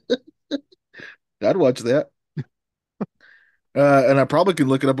 I'd watch that. And I probably can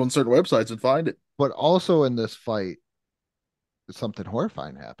look it up on certain websites and find it. But also in this fight, something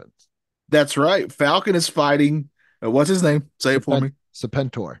horrifying happens. That's right. Falcon is fighting. What's his name? Say it for me.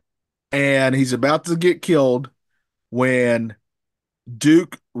 Serpentor. And he's about to get killed when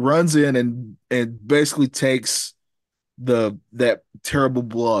Duke runs in and basically takes that terrible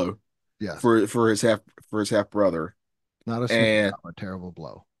blow. Yeah. For his half brother. Not a terrible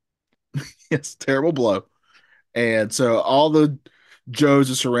blow. Yes, terrible blow. And so all the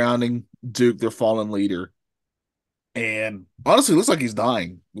Joes are surrounding Duke, their fallen leader. And honestly, it looks like he's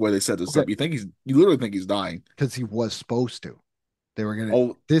dying the way they set this up. You literally think he's dying. Because he was supposed to. They were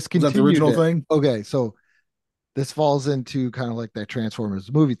gonna discontinue. Is that the original thing? Okay, so this falls into kind of like that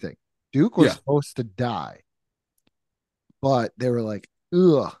Transformers movie thing. Duke was supposed to die. But they were like,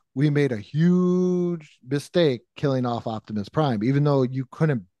 ugh, we made a huge mistake killing off Optimus Prime. Even though you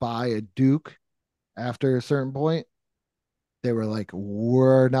couldn't buy a Duke after a certain point, they were like,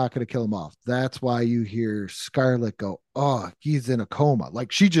 we're not going to kill him off. That's why you hear Scarlet go, oh, he's in a coma.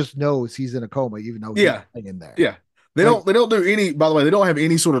 Like, she just knows he's in a coma, even though he's in there. Yeah. They don't do any, by the way, they don't have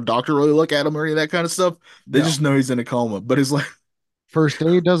any sort of doctor really look at him or any of that kind of stuff. They just know he's in a coma. But it's like, first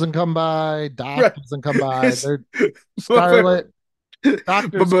aid doesn't come by, Doc doesn't come by. Scarlet,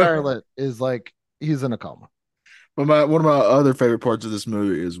 Dr. Scarlet is like, he's in a coma. But one of my other favorite parts of this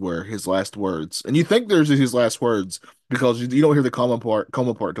movie is where his last words, and you think there's his last words because you don't hear the coma part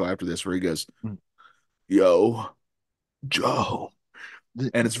until after this, where he goes, "Yo, Joe,"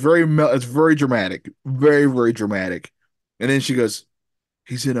 and it's very dramatic, very, very dramatic. And then she goes,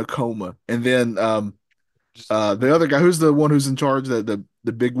 "He's in a coma," and then the other guy, who's the one who's in charge, the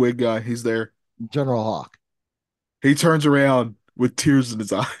big wig guy, he's there, General Hawk. He turns around with tears in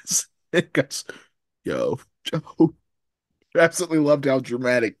his eyes and goes, "Yo, Joe." Absolutely loved how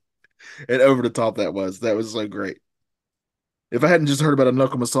dramatic and over the top that was. That was so great. If I hadn't just heard about a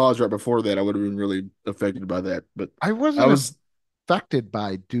knuckle massage right before that, I would have been really affected by that. But I I wasn't was, affected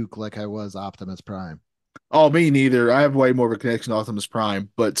by Duke like I was Optimus Prime. oh, me neither. I have way more of a connection to Optimus Prime,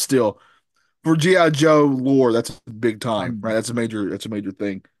 but still, for G.I. Joe lore, that's big time, right? That's a major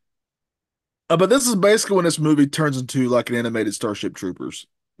thing. But this is basically when this movie turns into like an animated Starship Troopers.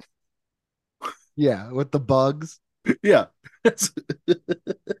 Yeah, with the bugs. Yeah.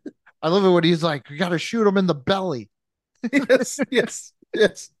 I love it when he's like, "You got to shoot him in the belly." Yes, yes,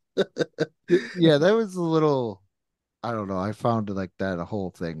 yes. Yeah, that was a little. I don't know. I found like that whole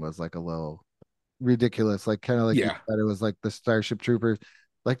thing was like a little ridiculous. Like kind of like you Yeah. said, it was like the Starship Troopers.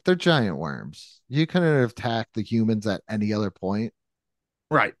 Like they're giant worms. You couldn't attack the humans at any other point.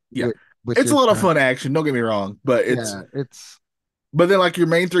 Right. Yeah. With It's a your lot of time. fun action, don't get me wrong, but Yeah, it's but then like your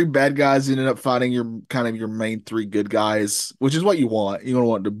main three bad guys ended up fighting your kind of your main three good guys, which is what you want. You don't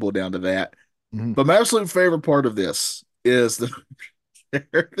want it to boil down to that. mhm. But my absolute favorite part of this is the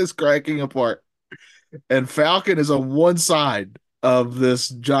Earth is cracking apart, and Falcon is on one side of this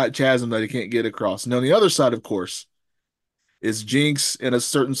giant chasm that he can't get across. And on the other side, of course, is Jinx and a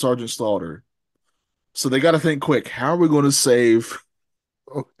certain Sergeant Slaughter. So they got to think quick. How are we going to save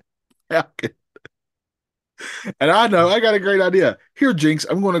Falcon? And I know I got a great idea. Here, Jinx,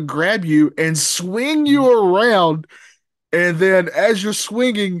 I'm going to grab you and swing you around. And then as you're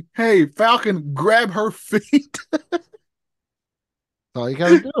swinging, hey, Falcon, grab her feet. That's all you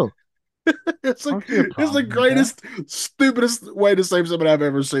gotta do. It's I like don't see a it's problem the with greatest, stupidest way to save something I've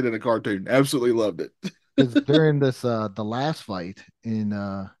ever seen in a cartoon. Absolutely loved it. Because during this the last fight in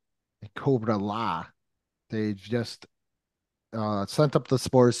Cobra La, they just sent up the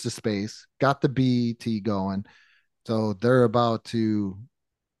spores to space, got the BET going. So they're about to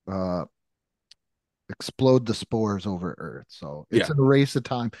uh explode the spores over Earth. So it's Yeah. a race of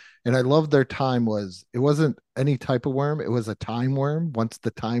time. And I love their time was it wasn't any type of worm, it was a time worm. Once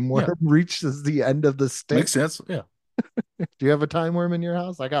the time worm Yeah. reaches the end of the stick. Makes sense. Yeah. Do you have a time worm in your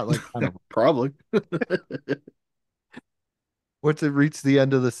house? I got like kind of Probably. once it reaches the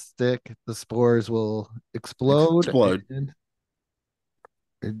end of the stick, the spores will explode, Explode.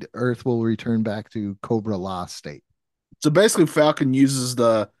 and Earth will return back to Cobra La state. So basically, Falcon uses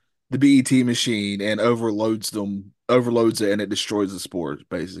the BET machine and overloads it, and it destroys the spores.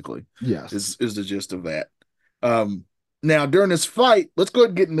 Basically, Yes. is the gist of that. Now during this fight, let's go ahead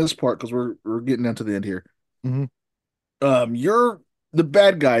and get in this part because we're getting down to the end here. Mhm. You're the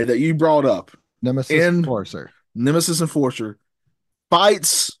bad guy that you brought up, Nemesis And- Enforcer. Nemesis Enforcer,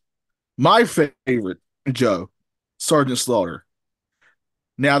 fights my favorite Joe, Sergeant Slaughter.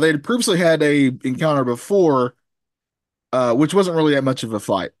 Now they'd previously had a encounter before, which wasn't really that much of a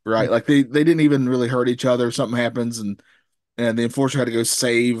fight, right? Like they didn't even really hurt each other. Something happens, and the enforcer had to go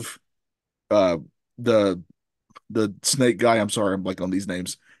save uh the snake guy. I'm sorry, I'm blanking on these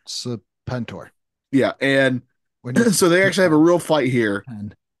names. Serpentor. Yeah, and When you so they actually have a real fight here.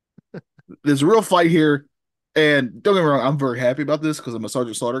 and There's a real fight here, and don't get me wrong, I'm very happy about this because I'm a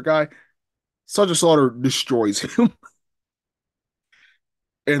Sergeant Slaughter guy. Sergeant Slaughter destroys him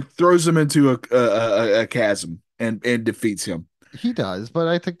and throws him into a chasm and defeats him. he does, but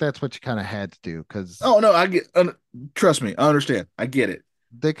I think that's what you kind of had to do because Oh no, I get. Trust me, I understand. I get it.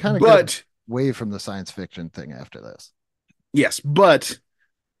 they kind of got But away from the science fiction thing after this. yes, but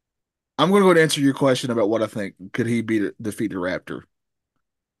I'm going to go ahead and answer your question about what I think. Could he defeat the Raptor?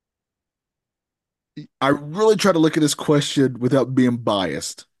 I really try to look at this question without being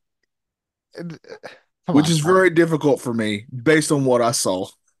biased, Come which on, is very difficult for me based on what I saw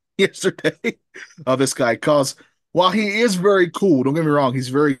yesterday of this guy. Because while he is very cool, don't get me wrong, he's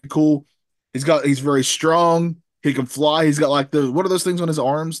very cool. He's very strong. He can fly. He's got like what are those things on his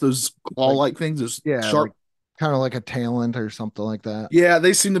arms? Those claw-like things. Those yeah, sharp. like, kind of like a talent or something like that. Yeah,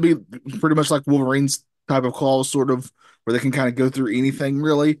 they seem to be pretty much like Wolverine's type of claws, sort of, where they can kind of go through anything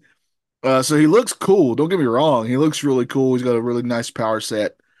really. So he looks cool. Don't get me wrong. He looks really cool. He's got a really nice power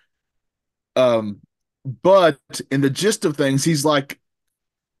set. But in the gist of things, he's like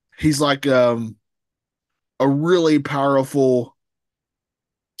a really powerful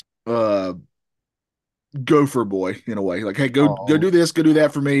gopher boy in a way. Like, hey, go do this, go do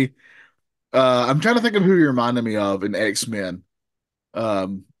that for me. I'm trying to think of who he reminded me of in X-Men.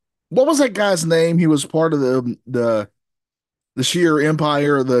 What was that guy's name? He was part of the Sheer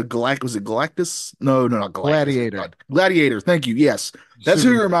Empire, was it Galactus? No, not Galactus. Gladiator. Gladiator, thank you. Yes. That's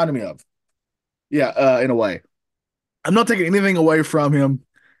who he reminded me of. Yeah, in a way. I'm not taking anything away from him.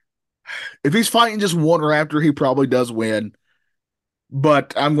 If he's fighting just one raptor, he probably does win.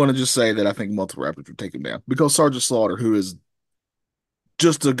 But I'm going to just say that I think multiple raptors would take him down because Sergeant Slaughter, who is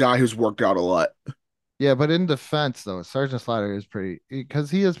just a guy who's worked out a lot. Yeah, but in defense though, Sergeant Slaughter is pretty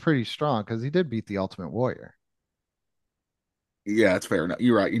because he is pretty strong because he did beat the Ultimate Warrior. Yeah, it's fair. No,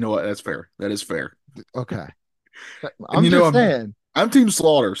 you're right. You know what? That's fair. That is fair. Okay. And I'm just saying I'm Team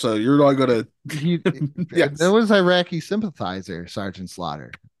Slaughter, so you're not gonna. he Yes. there was Iraqi sympathizer, Sergeant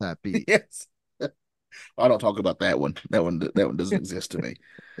Slaughter, that beat. Yes. I don't talk about that one. That one doesn't exist to me.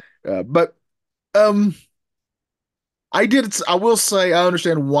 But um, I will say I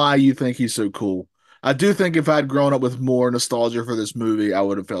understand why you think he's so cool. I do think if I'd grown up with more nostalgia for this movie, I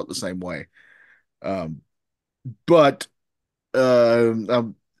would have felt the same way. Um, but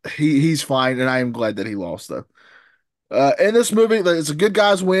he's fine, and I am glad that he lost though. In this movie, it's a good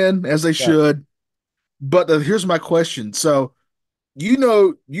guys win as they should. But here's my question: so you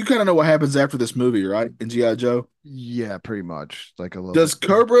kind of know what happens after this movie, right? In GI Joe, Yeah, pretty much. Like a little does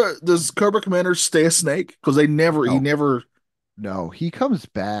bit. Cobra Commander stay a snake? Because he No. never. No, he comes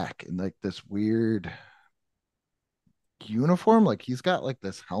back in like this weird uniform. Like he's got like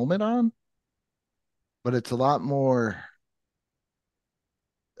this helmet on, but it's a lot more.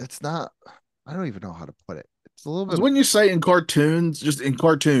 It's not, I don't even know how to put it. It's a little Because bit, when you say in cartoons, just in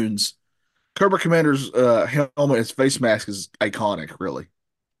cartoons, Cobra Commander's helmet, his face mask is iconic, really.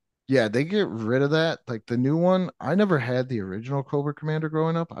 yeah, they get rid of that. Like the new one, I never had the original Cobra Commander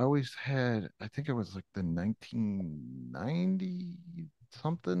growing up. I always had, I think it was like the 1990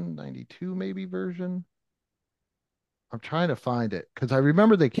 something, 92 maybe version. I'm trying to find it because I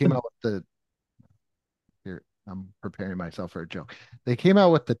remember they came out with the, here, I'm preparing myself for a joke. They came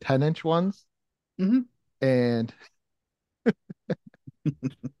out with the 10-inch ones Mhm. and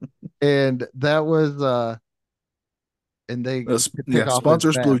and that was and they could take off his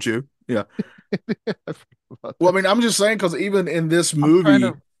Sponsors Blue mask. Chew. Yeah. I forgot about Well, I that. mean, I'm just saying because even in this I'm trying movie,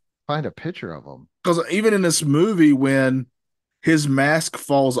 to find a picture of him. when his mask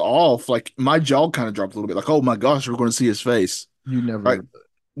falls off, like my jaw kind of dropped a little bit. Like, oh my gosh, we're going to see his face. You Right? never.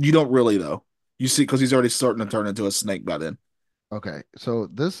 You don't really though. You see, because he's already starting to turn into a snake by then. Okay, so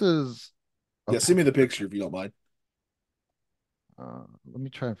this is a Yeah, send me the picture if you don't mind. let me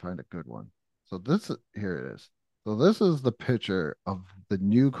try and find a good one. So here it is. So this is the picture of the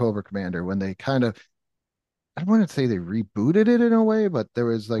new Cobra Commander when they kind of, I wouldn't say they rebooted it in a way, but there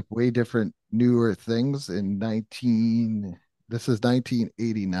was like way different newer things in 19 this is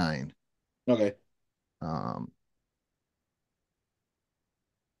 1989. Okay. Um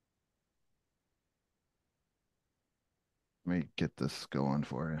let me get this going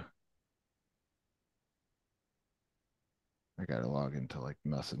for you. I gotta log into like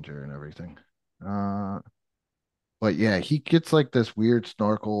Messenger and everything. But yeah, he gets like this weird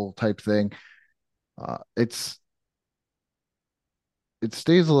snorkel type thing. It's it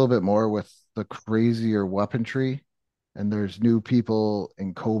stays a little bit more with the crazier weaponry, and there's new people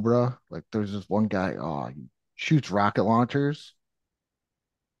in Cobra. Like there's this one guy, oh, he shoots rocket launchers.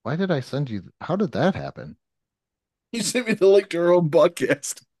 Why did I send you? How did that happen? You sent me the link to our own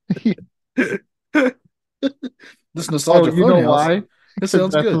podcast. This Oh, nostalgia you know funhouse. why? That Because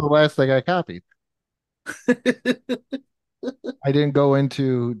sounds that's the good. last thing I copied. I didn't go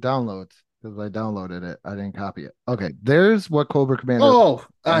into downloads because I downloaded it. I didn't copy it. Okay, there's what Cobra Commander. Oh,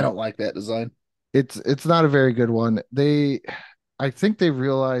 I don't like that design. It's not a very good one. I think they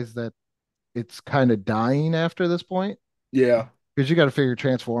realized that it's kind of dying after this point Yeah. because you got to figure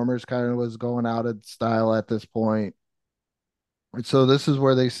Transformers kind of was going out of style at this point. And so this is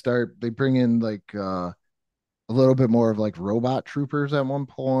where they bring in like a little bit more of like robot troopers at one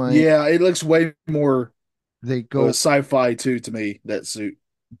point. Yeah, it looks way more They go sci-fi too to me, that suit.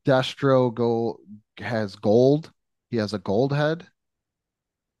 Destro go has gold. He has a gold head.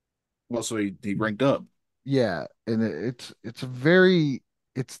 Well, so he ranked up. Yeah, and it's a very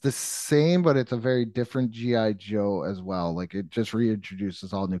it's the same, but it's a very different GI Joe as well. Like it just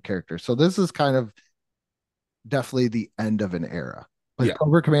reintroduces all new characters. So this is kind of definitely the end of an era. But Yeah.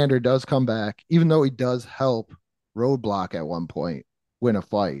 Cobra Commander does come back, even though he does help Roadblock at one point win a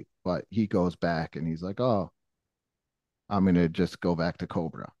fight, but he goes back and he's like, "Oh, I'm gonna just go back to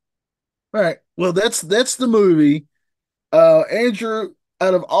Cobra." All right. Well, that's the movie. Andrew,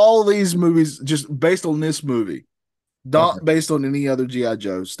 out of all these movies, just based on this movie, Okay. not based on any other GI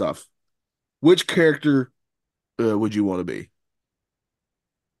Joe stuff, which character would you want to be?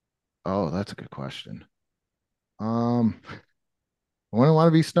 Oh, that's a good question. I wouldn't want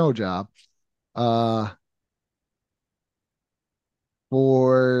to be Snow Job. Uh,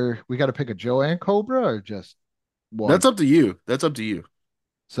 for we got to pick a Joe and Cobra or just one. That's up to you. That's up to you.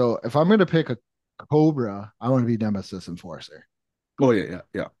 So if I'm gonna pick a Cobra, I want to be Nemesis Enforcer. Oh yeah, yeah,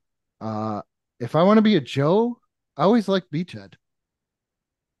 yeah. Uh, if I want to be a Joe, I always like Beachhead.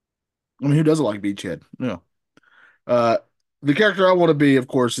 I mean, who doesn't like Beachhead? Yeah. Uh, the character I want to be, of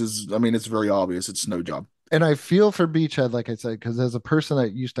course, is, I mean, it's very obvious. It's Snow Job. And I feel for Beachhead, like I said, because as a person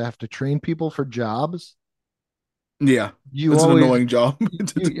that used to have to train people for jobs, Yeah. you It's an always annoying job.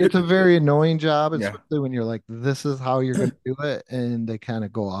 it's a very annoying job, Yeah. especially when you're like, this is how you're going to do it, and they kind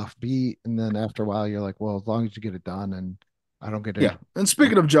of go off beat, and then after a while, you're like, well, as long as you get it done, and I don't get Yeah. it. And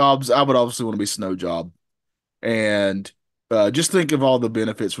speaking of jobs, I would obviously want to be Snow Job. And just think of all the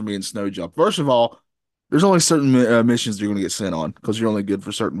benefits from being Snow Job. First of all, there's only certain missions you're going to get sent on because you're only good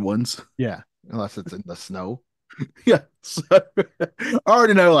for certain ones. Yeah, unless it's in the snow. Yeah. So I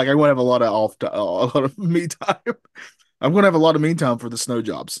already know, like, I want to have a lot of a lot of me time. I'm going to have a lot of me time for the snow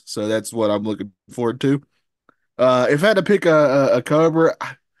jobs. So that's what I'm looking forward to. If I had to pick a Cobra,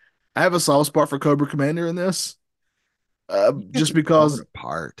 I have a soft spot for Cobra Commander in this. Just Falling because,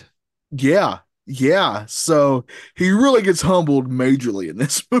 apart. yeah, yeah. So he really gets humbled majorly in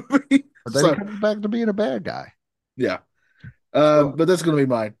this movie. But then he comes back to being a bad guy. Yeah. So, But that's going to be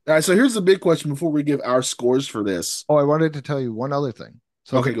mine. All right. So here's the big question before we give our scores for this. I wanted to tell you one other thing.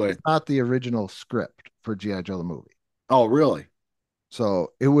 So Okay, go ahead. it's not the original script for G.I. Joe the movie. Oh, really?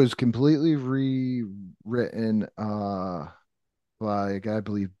 So it was completely rewritten by a guy, I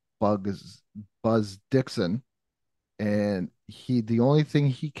believe Buzz Dixon. And the only thing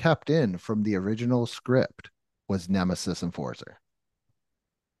he kept in from the original script was Nemesis Enforcer.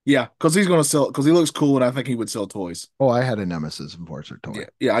 Yeah, because he's going to sell, because he looks cool, and I think he would sell toys. Oh, I had a Nemesis Enforcer toy. Yeah,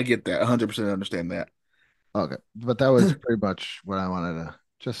 yeah, I get that. 100% understand that. Okay. But that was pretty much what I wanted to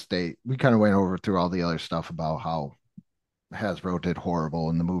just state. We kind of went over through all the other stuff about how Hasbro did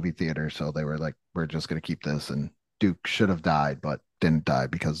horrible in the movie theater. So they were like, we're just going to keep this. And Duke should have died, but didn't die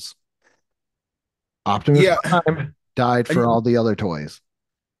because Optimus Prime died for all the other toys.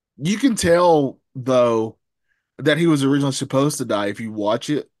 You can tell, though, that he was originally supposed to die if you watch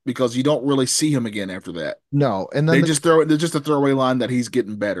it, because you don't really see him again after that. No, and then there's just a throwaway line that he's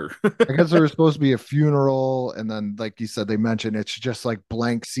getting better. I guess there was supposed to be a funeral, and then like you said, they mentioned it's just like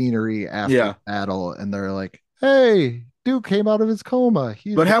blank scenery after the battle, and they're like, "Hey, Duke came out of his coma."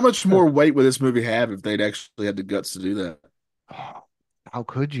 But how much more weight would this movie have if they'd actually had the guts to do that? How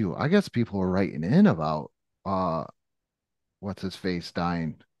could you? I guess people were writing in about what's his face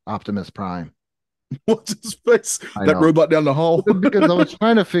dying, Optimus Prime. What's his face? That robot down the hall. Because I was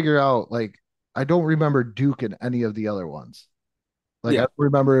trying to figure out, like, I don't remember Duke in any of the other ones. Like, I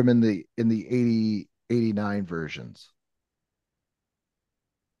remember him in the 80, 89 versions.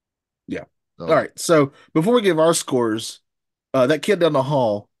 Yeah. So. All right. So before we give our scores, that kid down the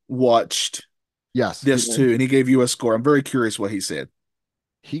hall watched this too, and he gave you a score. I'm very curious what he said.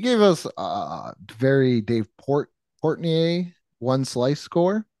 He gave us very Dave Portnier one slice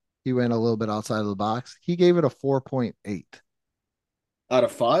score. He went a little bit outside of the box. He gave it a 4.8 out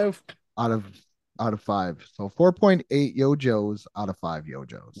of 5. Out of 5. So 4.8 Yo-Joes out of 5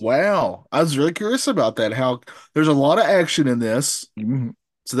 Yo-Joes. Wow, I was really curious about that. How there's a lot of action in this,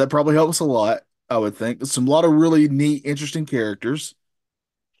 so that probably helps a lot. I would think there's a lot of really neat, interesting characters,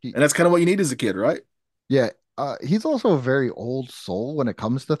 and that's kind of what you need as a kid, right? Yeah. He's also a very old soul when it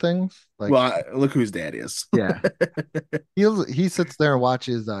comes to things. Like, well, look who his dad is. Yeah, he sits there and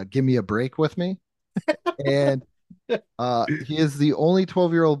watches "Give Me a Break" with me, and he is the only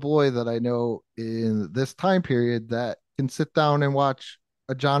 12-year-old boy that I know in this time period that can sit down and watch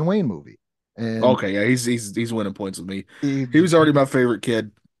a John Wayne movie. And okay, yeah, he's winning points with me. He was already my favorite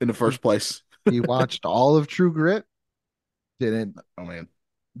kid in the first place. He watched all of True Grit. Didn't. Oh man.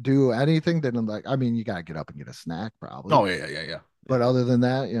 Do anything, didn't like, I mean, you gotta get up and get a snack probably. Oh yeah. But other than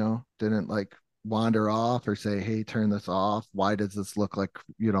that, didn't like wander off or say, hey, turn this off. Why does this look like,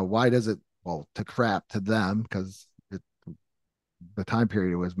 why does it, well, to crap to them because the time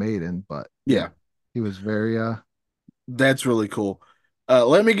period it was made in, but yeah, he was very that's really cool.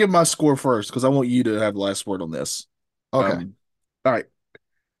 Let me give my score first because I want you to have the last word on this. Okay. All right.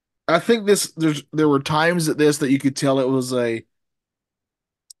 I think there were times at this that you could tell it was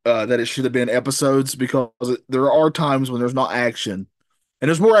that it should have been episodes, because there are times when there's not action, and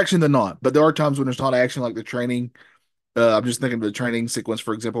there's more action than not, but there are times when there's not action, like the training. I'm just thinking of the training sequence,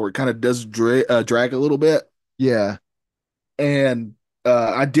 for example, where it kind of does drag a little bit. Yeah. And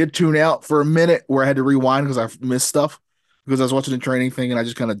I did tune out for a minute where I had to rewind because I missed stuff because I was watching the training thing and I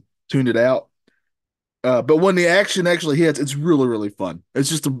just kind of tuned it out. But when the action actually hits, it's really, really fun.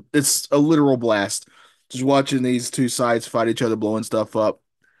 It's a literal blast. Just watching these two sides fight each other, blowing stuff up.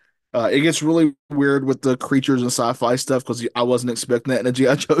 It gets really weird with the creatures and sci-fi stuff because I wasn't expecting that in a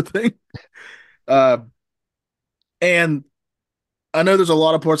G.I. Joe thing. And I know there's a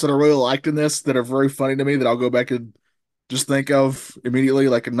lot of parts that I really liked in this that are very funny to me that I'll go back and just think of immediately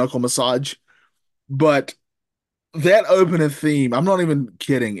like a knuckle massage. But that opening theme, I'm not even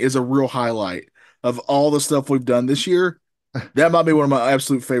kidding, is a real highlight of all the stuff we've done this year. That might be one of my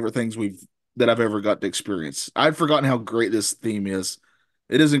absolute favorite things that I've ever got to experience. I'd forgotten how great this theme is.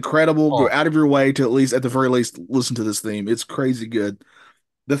 It is incredible. Go Oh, out of your way to at the very least, listen to this theme. It's crazy good.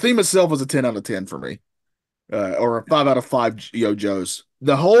 The theme itself was a 10 out of 10 for me, or a 5 out of 5 Yo-Joes.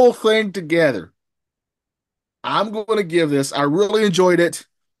 The whole thing together, I'm going to give this. I really enjoyed it.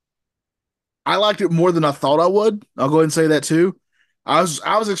 I liked it more than I thought I would. I'll go ahead and say that too. I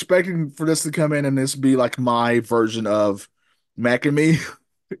was expecting for this to come in and this be like my version of Mac and Me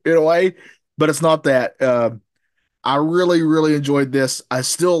in a way, but it's not that. I really, really enjoyed this. I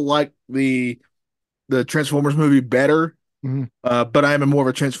still like the Transformers movie better, mhm. but I am more of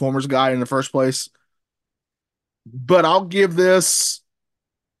a Transformers guy in the first place. But I'll give this.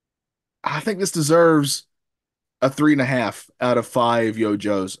 I think this deserves a 3.5 out of 5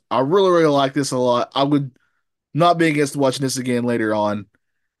 Yo-Joes. I really, really like this a lot. I would not be against watching this again later on.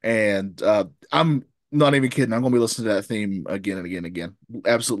 And I'm not even kidding. I'm going to be listening to that theme again and again and again.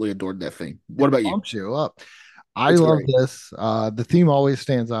 Absolutely adored that theme. What about you? Pumps you up. I It's love great. this. The theme always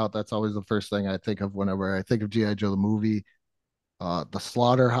stands out. That's always the first thing I think of whenever I think of G.I. Joe the movie. The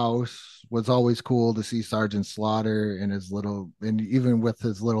slaughterhouse was always cool to see Sergeant Slaughter in his little, and even with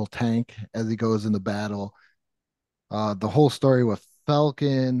his little tank as he goes into battle. The whole story with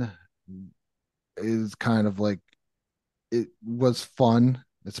Falcon is kind of like it was fun,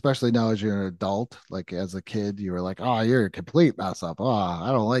 especially now as you're an adult. Like as a kid, you were like, "Oh, you're a complete mess up. Oh,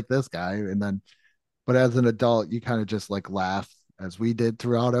 I don't like this guy." And then, but as an adult, you kind of just like laugh as we did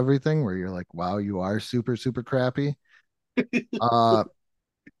throughout everything, where you're like, "Wow, you are super, super crappy." Uh,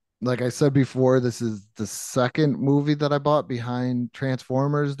 like I said before, this is the second movie that I bought behind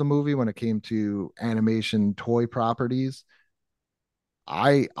Transformers, the movie, when it came to animation toy properties.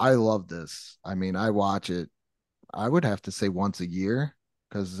 I love this. I mean, I watch it. I would have to say once a year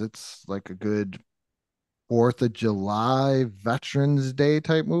because it's like a good Fourth of July, Veterans Day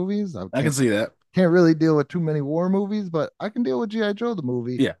type movies. I I can see that. can't really deal with too many war movies, but I can deal with G.I. Joe the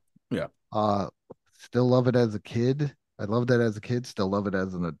movie. Yeah. Yeah. Uh, still love it as a kid. I loved it as a kid. Still love it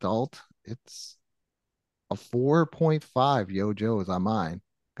as an adult. It's a 4.5 Yo Joe's on mine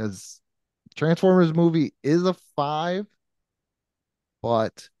because Transformers movie is a 5,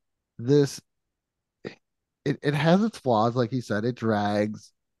 but this it has its flaws, like you said. It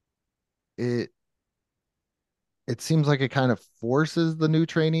drags. It it seems like it kind of forces the new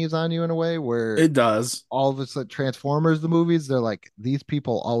trainees on you in a way where It does. all of a sudden Transformers the movies, they're like, these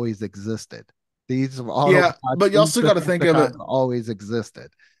people always existed. These Yeah, Autobots, but you these also got to think of it Decepticons always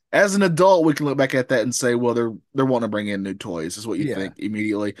existed. as an adult. We can look back at that and say, well, they're wanting to bring in new toys, is what you Yeah. think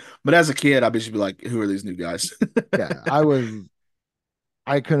immediately. But as a kid, I'd just be like, who are these new guys? Yeah.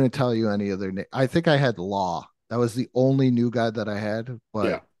 I couldn't tell you any other name. I think I had Law. That was the only new guy that I had, but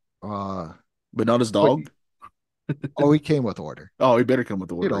Yeah, uh but not his but dog. oh, he came with order. Oh, he better come with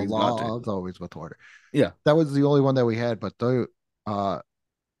the You order. know, He's got to. Law is always with order. Yeah. That was the only one that we had, but the uh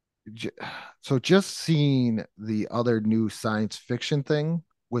j- so just seeing the other new science fiction thing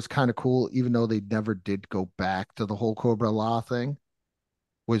was kind of cool, even though they never did go back to the whole Cobra Law thing,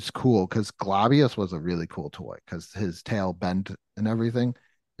 was cool because Globius was a really cool toy because his tail bent and everything,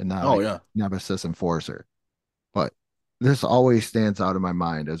 and now Oh he yeah. Nemesis Enforcer. But this always stands out in my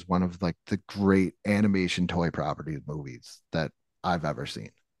mind as one of like the great animation toy property movies that I've ever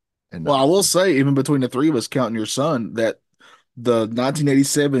seen. And Well, I will say, even between the three of us, counting your son, that the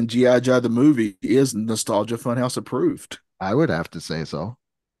 1987 GI Joe the movie is Nostalgia Funhouse approved. I would have to say so.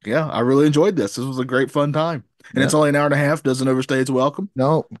 Yeah, I really enjoyed this. This was a great fun time, and Yeah. it's only an hour and a half. Doesn't overstay its welcome.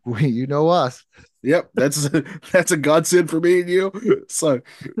 No, you know us. Yep, that's a godsend for me and you. So,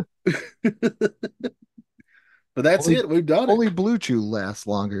 but that's Only it. We've done it. only Blue Chew lasts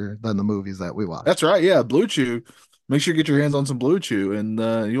longer than the movies that we watch. That's right. Yeah, Blue Chew. Make sure you get your hands on some Blue Chew, and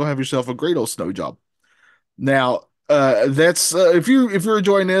you'll have yourself a great old snow job. Now, that's if you're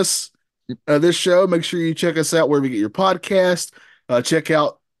enjoying this show, make sure you check us out wherever you get your podcast. Check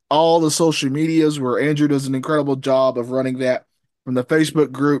out all the social medias where Andrew does an incredible job of running that from the Facebook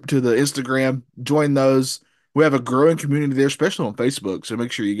group to the Instagram. Join those. We have a growing community there, especially on Facebook. So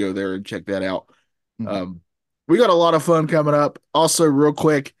make sure you go there and check that out. Mhm. We got a lot of fun coming up. Also, real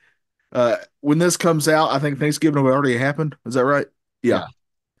quick, when this comes out, I think Thanksgiving will already happen. Is that right? Yeah. Yeah.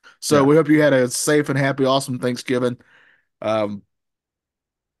 So Yeah. we hope you had a safe and happy, awesome Thanksgiving. Um,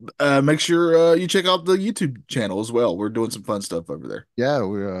 Make sure you check out the YouTube channel as well. We're doing some fun stuff over there. Yeah,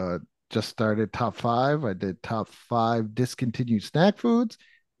 we just started top 5. I did top 5 discontinued snack foods,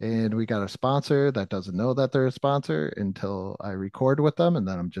 And we got a sponsor that doesn't know that they're a sponsor until I record with them, and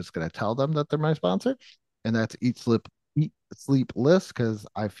then I'm just gonna tell them that they're my sponsor. And that's Eat Sleep List, because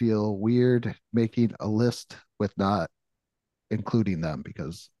I feel weird making a list with not including them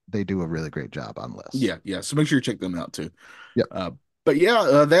because they do a really great job on lists. Yeah. So make sure you check them out too. Yep. But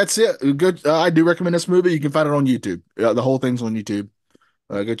yeah, that's it. Good. I do recommend this movie. You can find it on YouTube. The whole thing's on YouTube.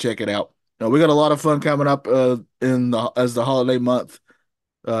 Go check it out. We got a lot of fun coming up as the holiday month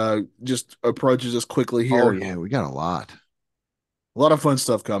just approaches us quickly here. Oh yeah, we got a lot. A lot of fun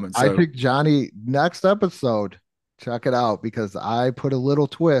stuff coming. So. I think Johnny, next episode, check it out because I put a little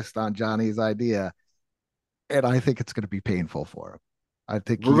twist on Johnny's idea, and I think it's going to be painful for him. I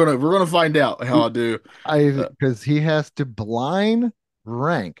think we're gonna find out how I do. Because he has to blind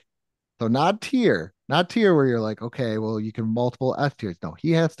rank, so not tier where you're like, okay, well you can multiple S tiers. No,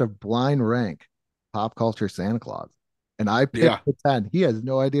 he has to blind rank pop culture Santa Claus. And I picked the 10. He has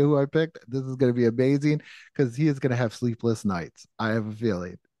no idea who I picked. This is going to be amazing because he is going to have sleepless nights. I have a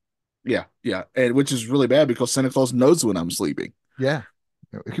feeling. Yeah. And which is really bad because Santa Claus knows when I'm sleeping. Yeah.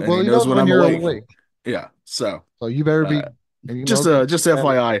 Well, he knows when I'm awake. Yeah. So you better be just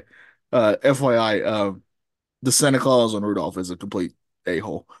FYI. The Santa Claus on Rudolph is a complete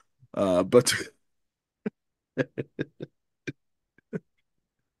a-hole. But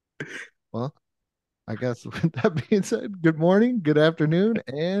well, I guess with that being said, good morning, good afternoon,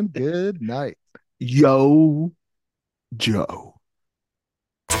 and good night. Yo, Joe.